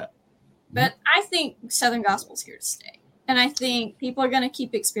like that. But I think Southern Gospel's here to stay. And I think people are going to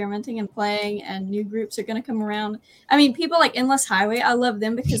keep experimenting and playing, and new groups are going to come around. I mean, people like Endless Highway, I love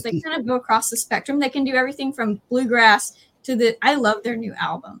them because they kind of go across the spectrum. They can do everything from bluegrass to I love their new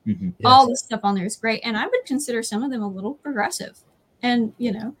album. Mm-hmm. Yes. All the stuff on there is great. And I would consider some of them a little progressive. And,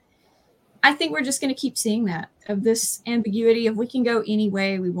 you know, I think we're just going to keep seeing that, of this ambiguity of we can go any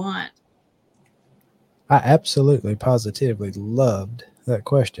way we want. I absolutely, positively loved that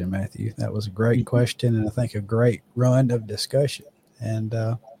question, Matthew. That was a great question, and I think a great run of discussion. And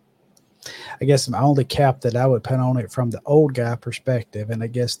I guess my only cap that I would put on it from the old guy perspective, and I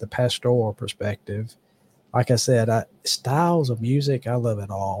guess the pastoral perspective, like I said, styles of music, I love it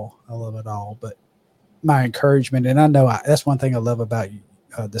all. I love it all. But my encouragement, and I know that's one thing I love about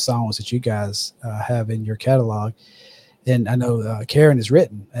the songs that you guys have in your catalog. And I know Karen has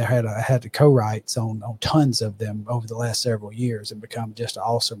written, I had the co-writes on tons of them over the last several years and become just an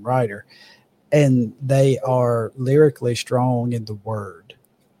awesome writer. And they are lyrically strong in the word.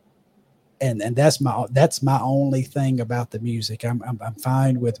 And that's my only thing about the music. I'm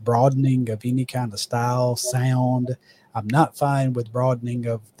fine with broadening of any kind of style, sound. I'm not fine with broadening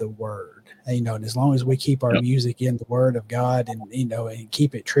of the word. And, you know, and as long as we keep our music in the word of God, and, you know, and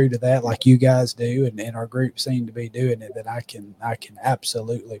keep it true to that, like you guys do, and our group seem to be doing it, then I can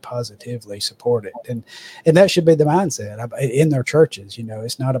absolutely positively support it. And that should be the mindset in their churches. You know,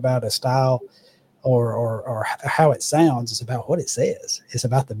 it's not about a style or how it sounds. It's about what it says. It's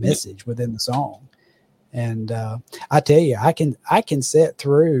about the message within the song. And I tell you, I can sit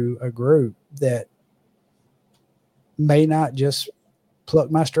through a group that may not just pluck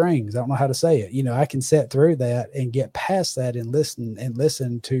my strings. I don't know how to say it. You know, I can sit through that and get past that and listen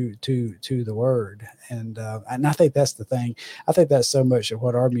to the word. And I think that's the thing. I think that's so much of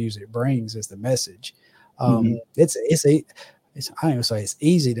what our music brings is the message. It's I don't say it's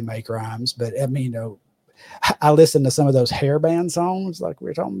easy to make rhymes, but I mean, you know, I listen to some of those hair band songs like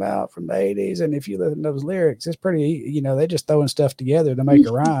we're talking about from the 80s. And if you listen to those lyrics, it's pretty, you know, they're just throwing stuff together to make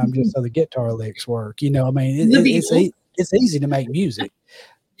a rhyme just so the guitar licks work. You know, I mean, it's easy to make music,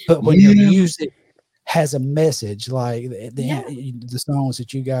 but when your music has a message like the songs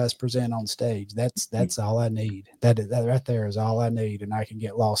that you guys present on stage, that's all I need. That right there is all I need, and I can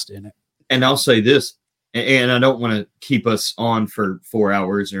get lost in it. And I'll say this, and I don't want to keep us on for 4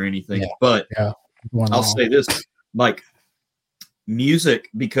 hours or anything, but I'll say this, like music,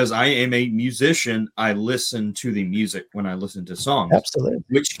 because I am a musician, I listen to the music when I listen to songs. Absolutely.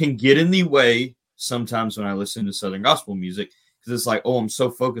 Which can get in the way sometimes when I listen to Southern gospel music, because it's like, oh, I'm so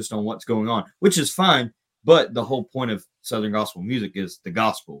focused on what's going on, which is fine. But the whole point of Southern gospel music is the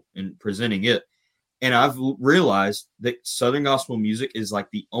gospel and presenting it. And I've realized that Southern gospel music is like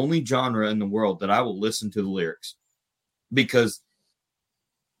the only genre in the world that I will listen to the lyrics, because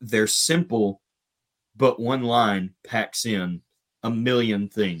they're simple, but one line packs in a million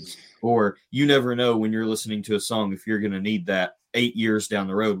things. Or you never know when you're listening to a song if you're going to need that 8 years down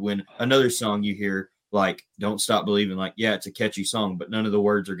the road, when another song you hear, like Don't Stop Believing, like, yeah, it's a catchy song, but none of the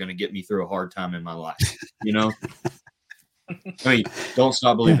words are going to get me through a hard time in my life. You know, I mean, Don't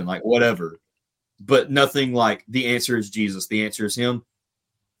Stop Believing, like whatever, but nothing like The Answer Is Jesus. The Answer Is Him.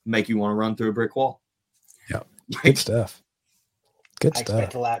 Make you want to run through a brick wall. Yeah. Good stuff. Good stuff. I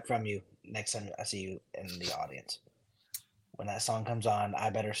expect a lot from you next time I see you in the audience. When that song comes on, I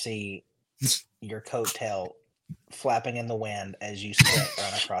better see your coattail flapping in the wind as you sprint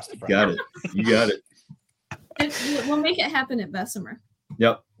run across the front. You got it. We'll make it happen at Bessemer.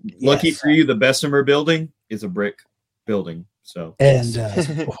 Yep. Lucky for you, the Bessemer building is a brick building. So, and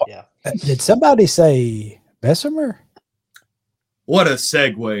did somebody say Bessemer? What a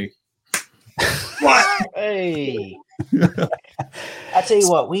segue. What? Hey. I tell you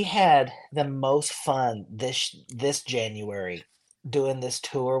what, we had the most fun this January doing this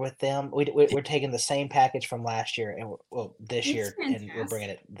tour with them. We're taking the same package from last year and this year, and we're bringing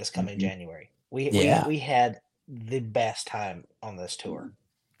it this coming January. We had the best time on this tour.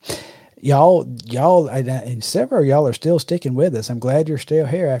 Y'all, and several of y'all are still sticking with us. I'm glad you're still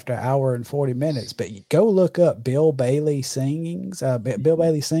here after an hour and 40 minutes. But go look up Bill Bailey Sings. Bill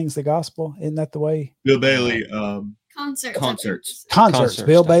Bailey Sings the Gospel. Isn't that the way? Bill Bailey Concerts.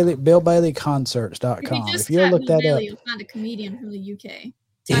 Bill Bailey Concerts.com. If you look Bill that Bailey, up, you'll find a comedian from the UK.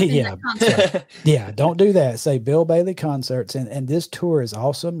 Yeah, don't do that. Say Bill Bailey Concerts. And this tour is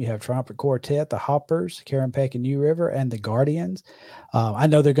awesome. You have Trumpet Quartet, the Hoppers, Karen Peck and New River, and the Guardians. I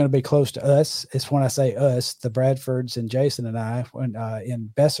know they're going to be close to us. It's when I say us, the Bradfords and Jason and I, when in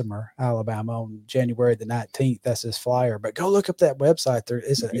Bessemer, Alabama, on January the 19th. That's his flyer. But go look up that website.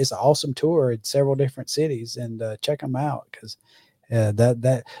 It's an awesome tour in several different cities, and check them out, because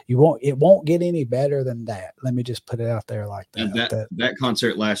it won't get any better than that. Let me just put it out there like that. That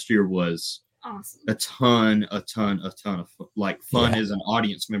concert last year was awesome. A ton of fun as an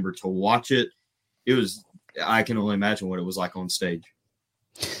audience member to watch it. It was, I can only imagine what it was like on stage.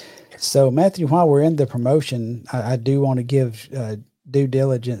 So Matthew, while we're in the promotion, I do want to give due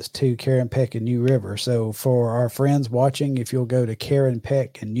diligence to Karen Peck and New River. So for our friends watching, if you'll go to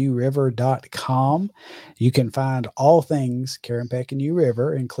KarenPeckandNewRiver.com, you can find all things Karen Peck and New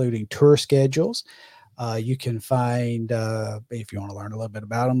River, including tour schedules. You can find, if you want to learn a little bit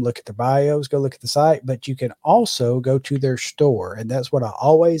about them, look at their bios, go look at the site, but you can also go to their store. And that's what I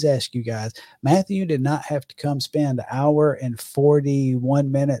always ask you guys. Matthew did not have to come spend an hour and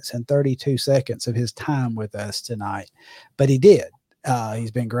 41 minutes and 32 seconds of his time with us tonight, but he did.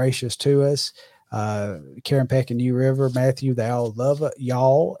 He's been gracious to us. Karen Peck and New River, Matthew, they all love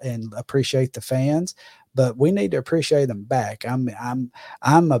y'all and appreciate the fans, but we need to appreciate them back. I'm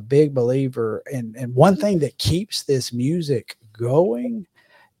a big believer in, and one thing that keeps this music going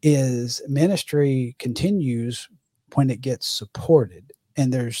is ministry continues when it gets supported.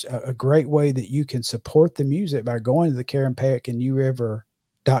 And there's a great way that you can support the music by going to the Karen Peck and New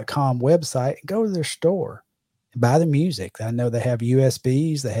River.com website and go to their store. Buy the music. I know they have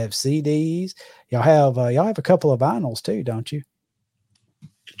USBs, they have CDs. Y'all have a couple of vinyls too, don't you?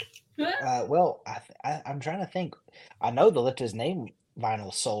 Well, I'm trying to think. I know the Lift His Name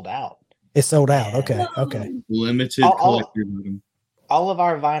vinyl sold out. It's sold out. Okay. Limited collector. All of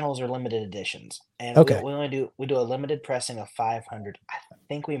our vinyls are limited editions, and we do a limited pressing of 500. I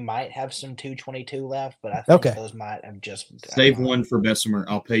think we might have some 222 left, but I think those might have just save one for Bessemer.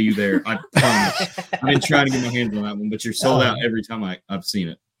 I'll pay you there. I promise. I've been trying to get my hands on that one, but you're sold out every time I've seen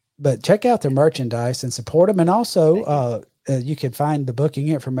it. But check out their merchandise and support them, and also you can find the booking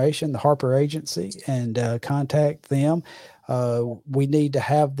information, the Harper Agency, and contact them. We need to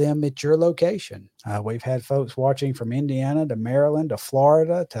have them at your location. We've had folks watching from Indiana to Maryland to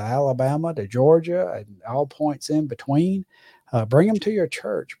Florida to Alabama to Georgia and all points in between. Bring them to your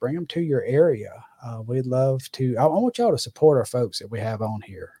church. Bring them to your area. We'd love to. I want y'all to support our folks that we have on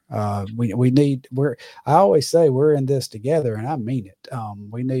here. I always say we're in this together, and I mean it.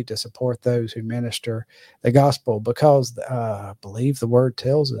 We need to support those who minister the gospel because I believe the word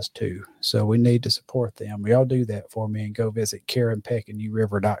tells us to. So we need to support them. Y'all do that for me and go visit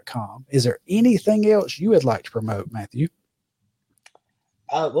KarenPeckandNewRiver.com. Is there anything else you would like to promote, Matthew?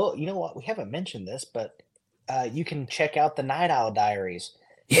 Well, you know what? We haven't mentioned this, but you can check out the Night Owl Diaries.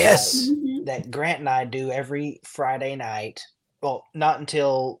 Yes. That Grant and I do every Friday night. Well, not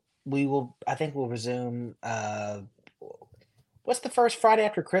until I think we'll resume. What's the first Friday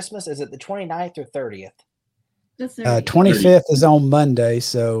after Christmas? Is it the 29th or 30th? The 30th. 25th is on Monday,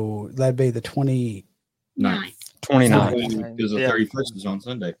 so that'd be the 29th. 29th. Because the 31st is on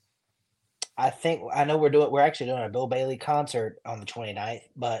Sunday. I know we're actually doing a Bill Bailey concert on the 29th,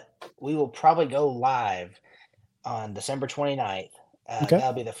 but we will probably go live on December 29th.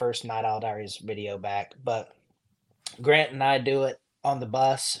 That'll be the first Night Owl Diaries video back. But Grant and I do it on the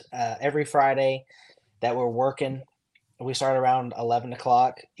bus every Friday that we're working. We start around 11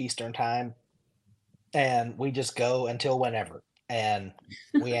 o'clock Eastern time, and we just go until whenever. And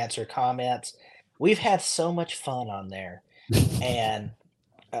we answer comments. We've had so much fun on there. And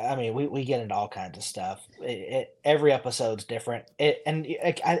I mean, we get into all kinds of stuff. Every episode's different.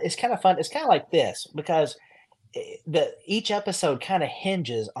 It's kind of fun. It's kind of like this because each episode kind of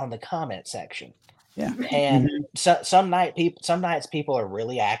hinges on the comment section. Yeah. And some nights people are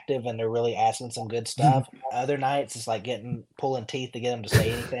really active and they're really asking some good stuff. Other nights it's like pulling teeth to get them to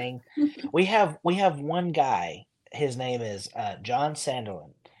say anything. We have one guy. His name is John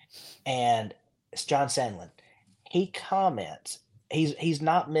Sandlin, and it's John Sandlin. He comments. He's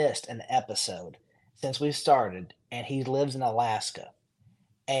not missed an episode since we started, and he lives in Alaska.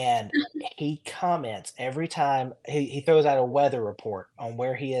 And he comments every time he throws out a weather report on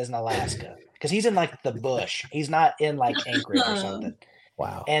where he is in Alaska, because he's in like the bush. He's not in like Anchorage or something.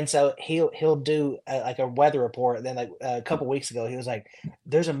 Wow. And so he'll do like a weather report. And then like a couple weeks ago, he was like,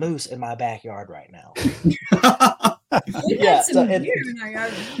 "There's a moose in my backyard right now." Yeah, so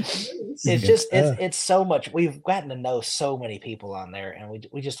it's so much. We've gotten to know so many people on there, and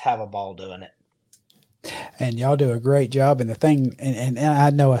we just have a ball doing it. And y'all do a great job. And the thing, and I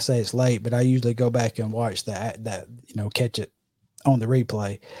know I say it's late, but I usually go back and watch that catch it on the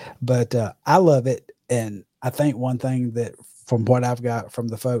replay. But I love it. And I think one thing that from what I've got from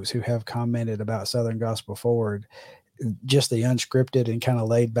the folks who have commented about Southern Gospel Forward, just the unscripted and kind of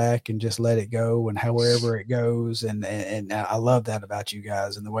laid back and just let it go and however it goes. And I love that about you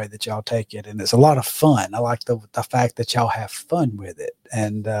guys and the way that y'all take it. And it's a lot of fun. I like the fact that y'all have fun with it.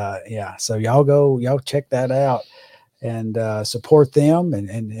 And so y'all check that out and support them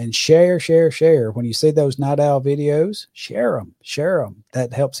and share. When you see those Night Owl videos, share them.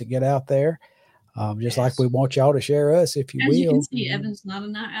 That helps it get out there. Just like we want y'all to share us, if you will. As you can see, Evan's not a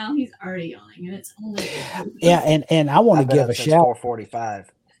night owl. He's already yawning, and it's only. Yeah, and I want to give a shout. 4:45.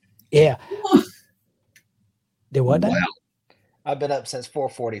 Yeah. Did what? Wow. I've been up since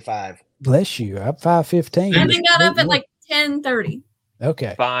 4:45. Bless you. I'm 5:15. Evan got up at like 10:30.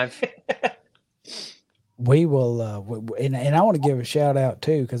 Okay. 5. We will, and I want to give a shout out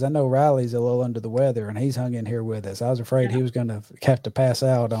too, because I know Riley's a little under the weather and he's hung in here with us. I was afraid he was going to have to pass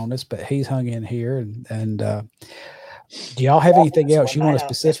out on us, but he's hung in here. And do y'all have anything else you want to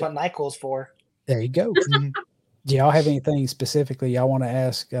specific? That's what NyQuil's for. There you go. Do y'all have anything specifically y'all want to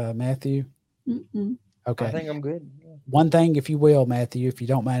ask Matthew? Mm-mm. Okay. I think I'm good. Yeah. One thing, if you will, Matthew, if you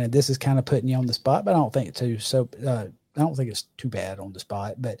don't mind, and this is kind of putting you on the spot, but I don't think it's too bad on the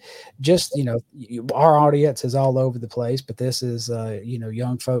spot, but just, our audience is all over the place, but this is,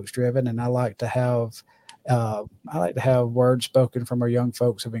 young folks driven. And I like to have words spoken from our young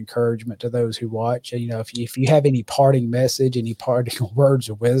folks of encouragement to those who watch. And, if you have any parting message, any parting words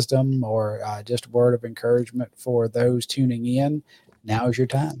of wisdom, or just a word of encouragement for those tuning in, now is your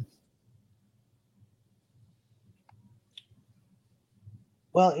time.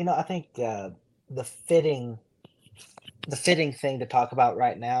 Well, I think the fitting thing to talk about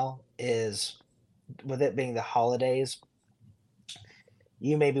right now is, with it being the holidays,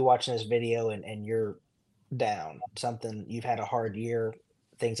 you may be watching this video and you're down. You've had a hard year.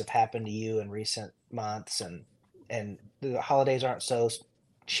 Things have happened to you in recent months, and the holidays aren't so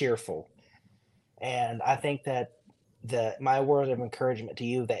cheerful. And I think that my word of encouragement to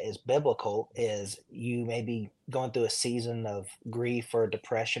you that is biblical is, you may be going through a season of grief or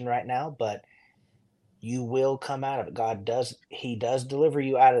depression right now, but you will come out of it. He does deliver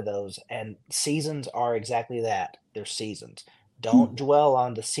you out of those. And seasons are exactly that. They're seasons. Don't dwell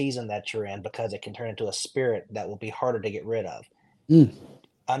on the season that you're in, because it can turn into a spirit that will be harder to get rid of.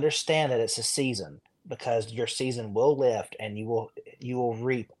 Understand that it's a season, because your season will lift, and you will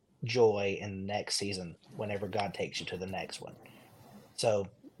reap joy in the next season whenever God takes you to the next one. So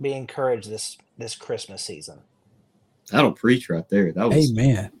be encouraged this Christmas season. That'll preach right there. That was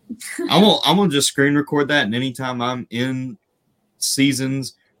Amen. I'm gonna just screen record that, and anytime I'm in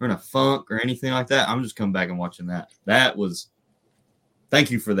seasons or in a funk or anything like that, I'm just coming back and watching that. Thank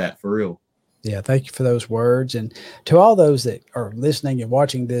you for that, for real. Yeah, thank you for those words. And to all those that are listening and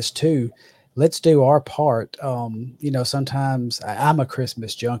watching this too, let's do our part. Sometimes I'm a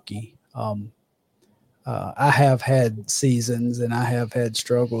Christmas junkie. I have had seasons and I have had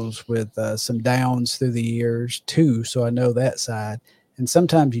struggles with some downs through the years too. So I know that side. And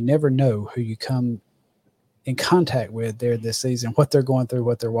sometimes you never know who you come in contact with there this season, what they're going through,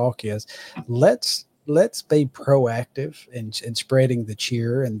 what their walk is. Let's be proactive in spreading the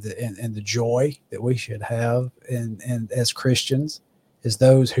cheer and the joy that we should have and as Christians, as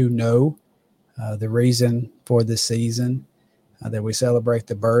those who know the reason for this season, that we celebrate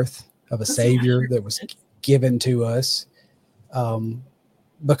the birth of a Savior that was given to us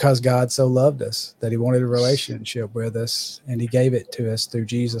because God so loved us that he wanted a relationship with us, and he gave it to us through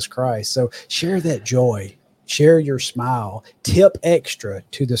Jesus Christ. So share that joy, share your smile, tip extra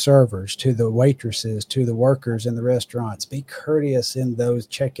to the servers, to the waitresses, to the workers in the restaurants. Be courteous in those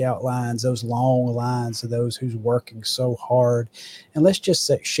checkout lines, those long lines of those who's working so hard. And let's just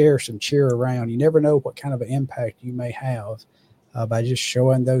share some cheer around. You never know what kind of an impact you may have by just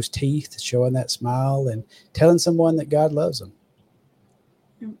showing those teeth, showing that smile, and telling someone that God loves them.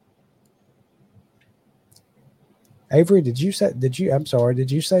 Avery, was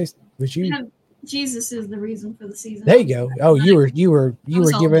you? Jesus is the reason for the season. There you go. Oh, you were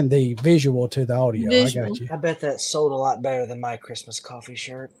was all- giving the visual to the audio. I Visual. got you. I bet that sold a lot better than my Christmas coffee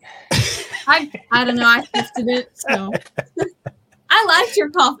shirt. I don't know. I gifted it, so I liked your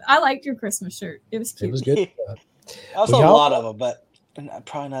coffee. I liked your Christmas shirt. It was cute. It was good. I sold a y'all- lot of them, but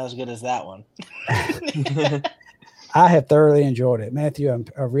probably not as good as that one. I have thoroughly enjoyed it, Matthew.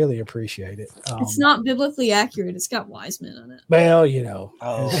 I really appreciate it. It's not biblically accurate. It's got wise men on it. Well, you know.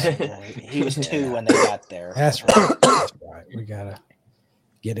 Oh, he was 2 when they got there. That's right. That's right. We gotta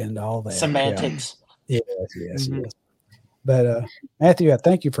get into all that. Semantics. Yes. But Matthew, I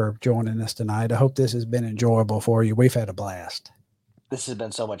thank you for joining us tonight. I hope this has been enjoyable for you. We've had a blast. This has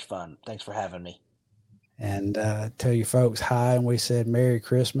been so much fun. Thanks for having me. And tell you folks hi, and we said Merry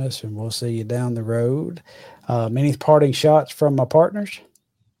Christmas, and we'll see you down the road. Many parting shots from my partners.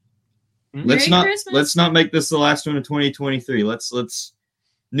 Let's Merry Christmas. let's not make this the last one of 2023. Let's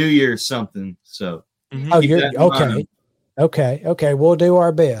New Year's something. So Oh, keep you're that in okay. mind. Okay. We'll do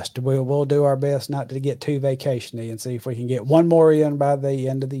our best. We'll do our best not to get too vacationy and see if we can get one more in by the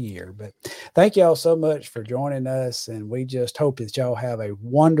end of the year. But thank y'all so much for joining us, and we just hope that y'all have a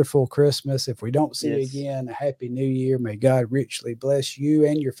wonderful Christmas. If we don't see Yes. you again, a happy New Year. May God richly bless you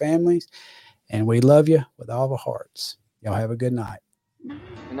and your families, and we love you with all our hearts. Y'all have a good night. Good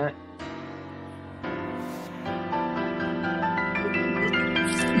night.